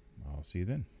 I'll see you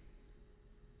then.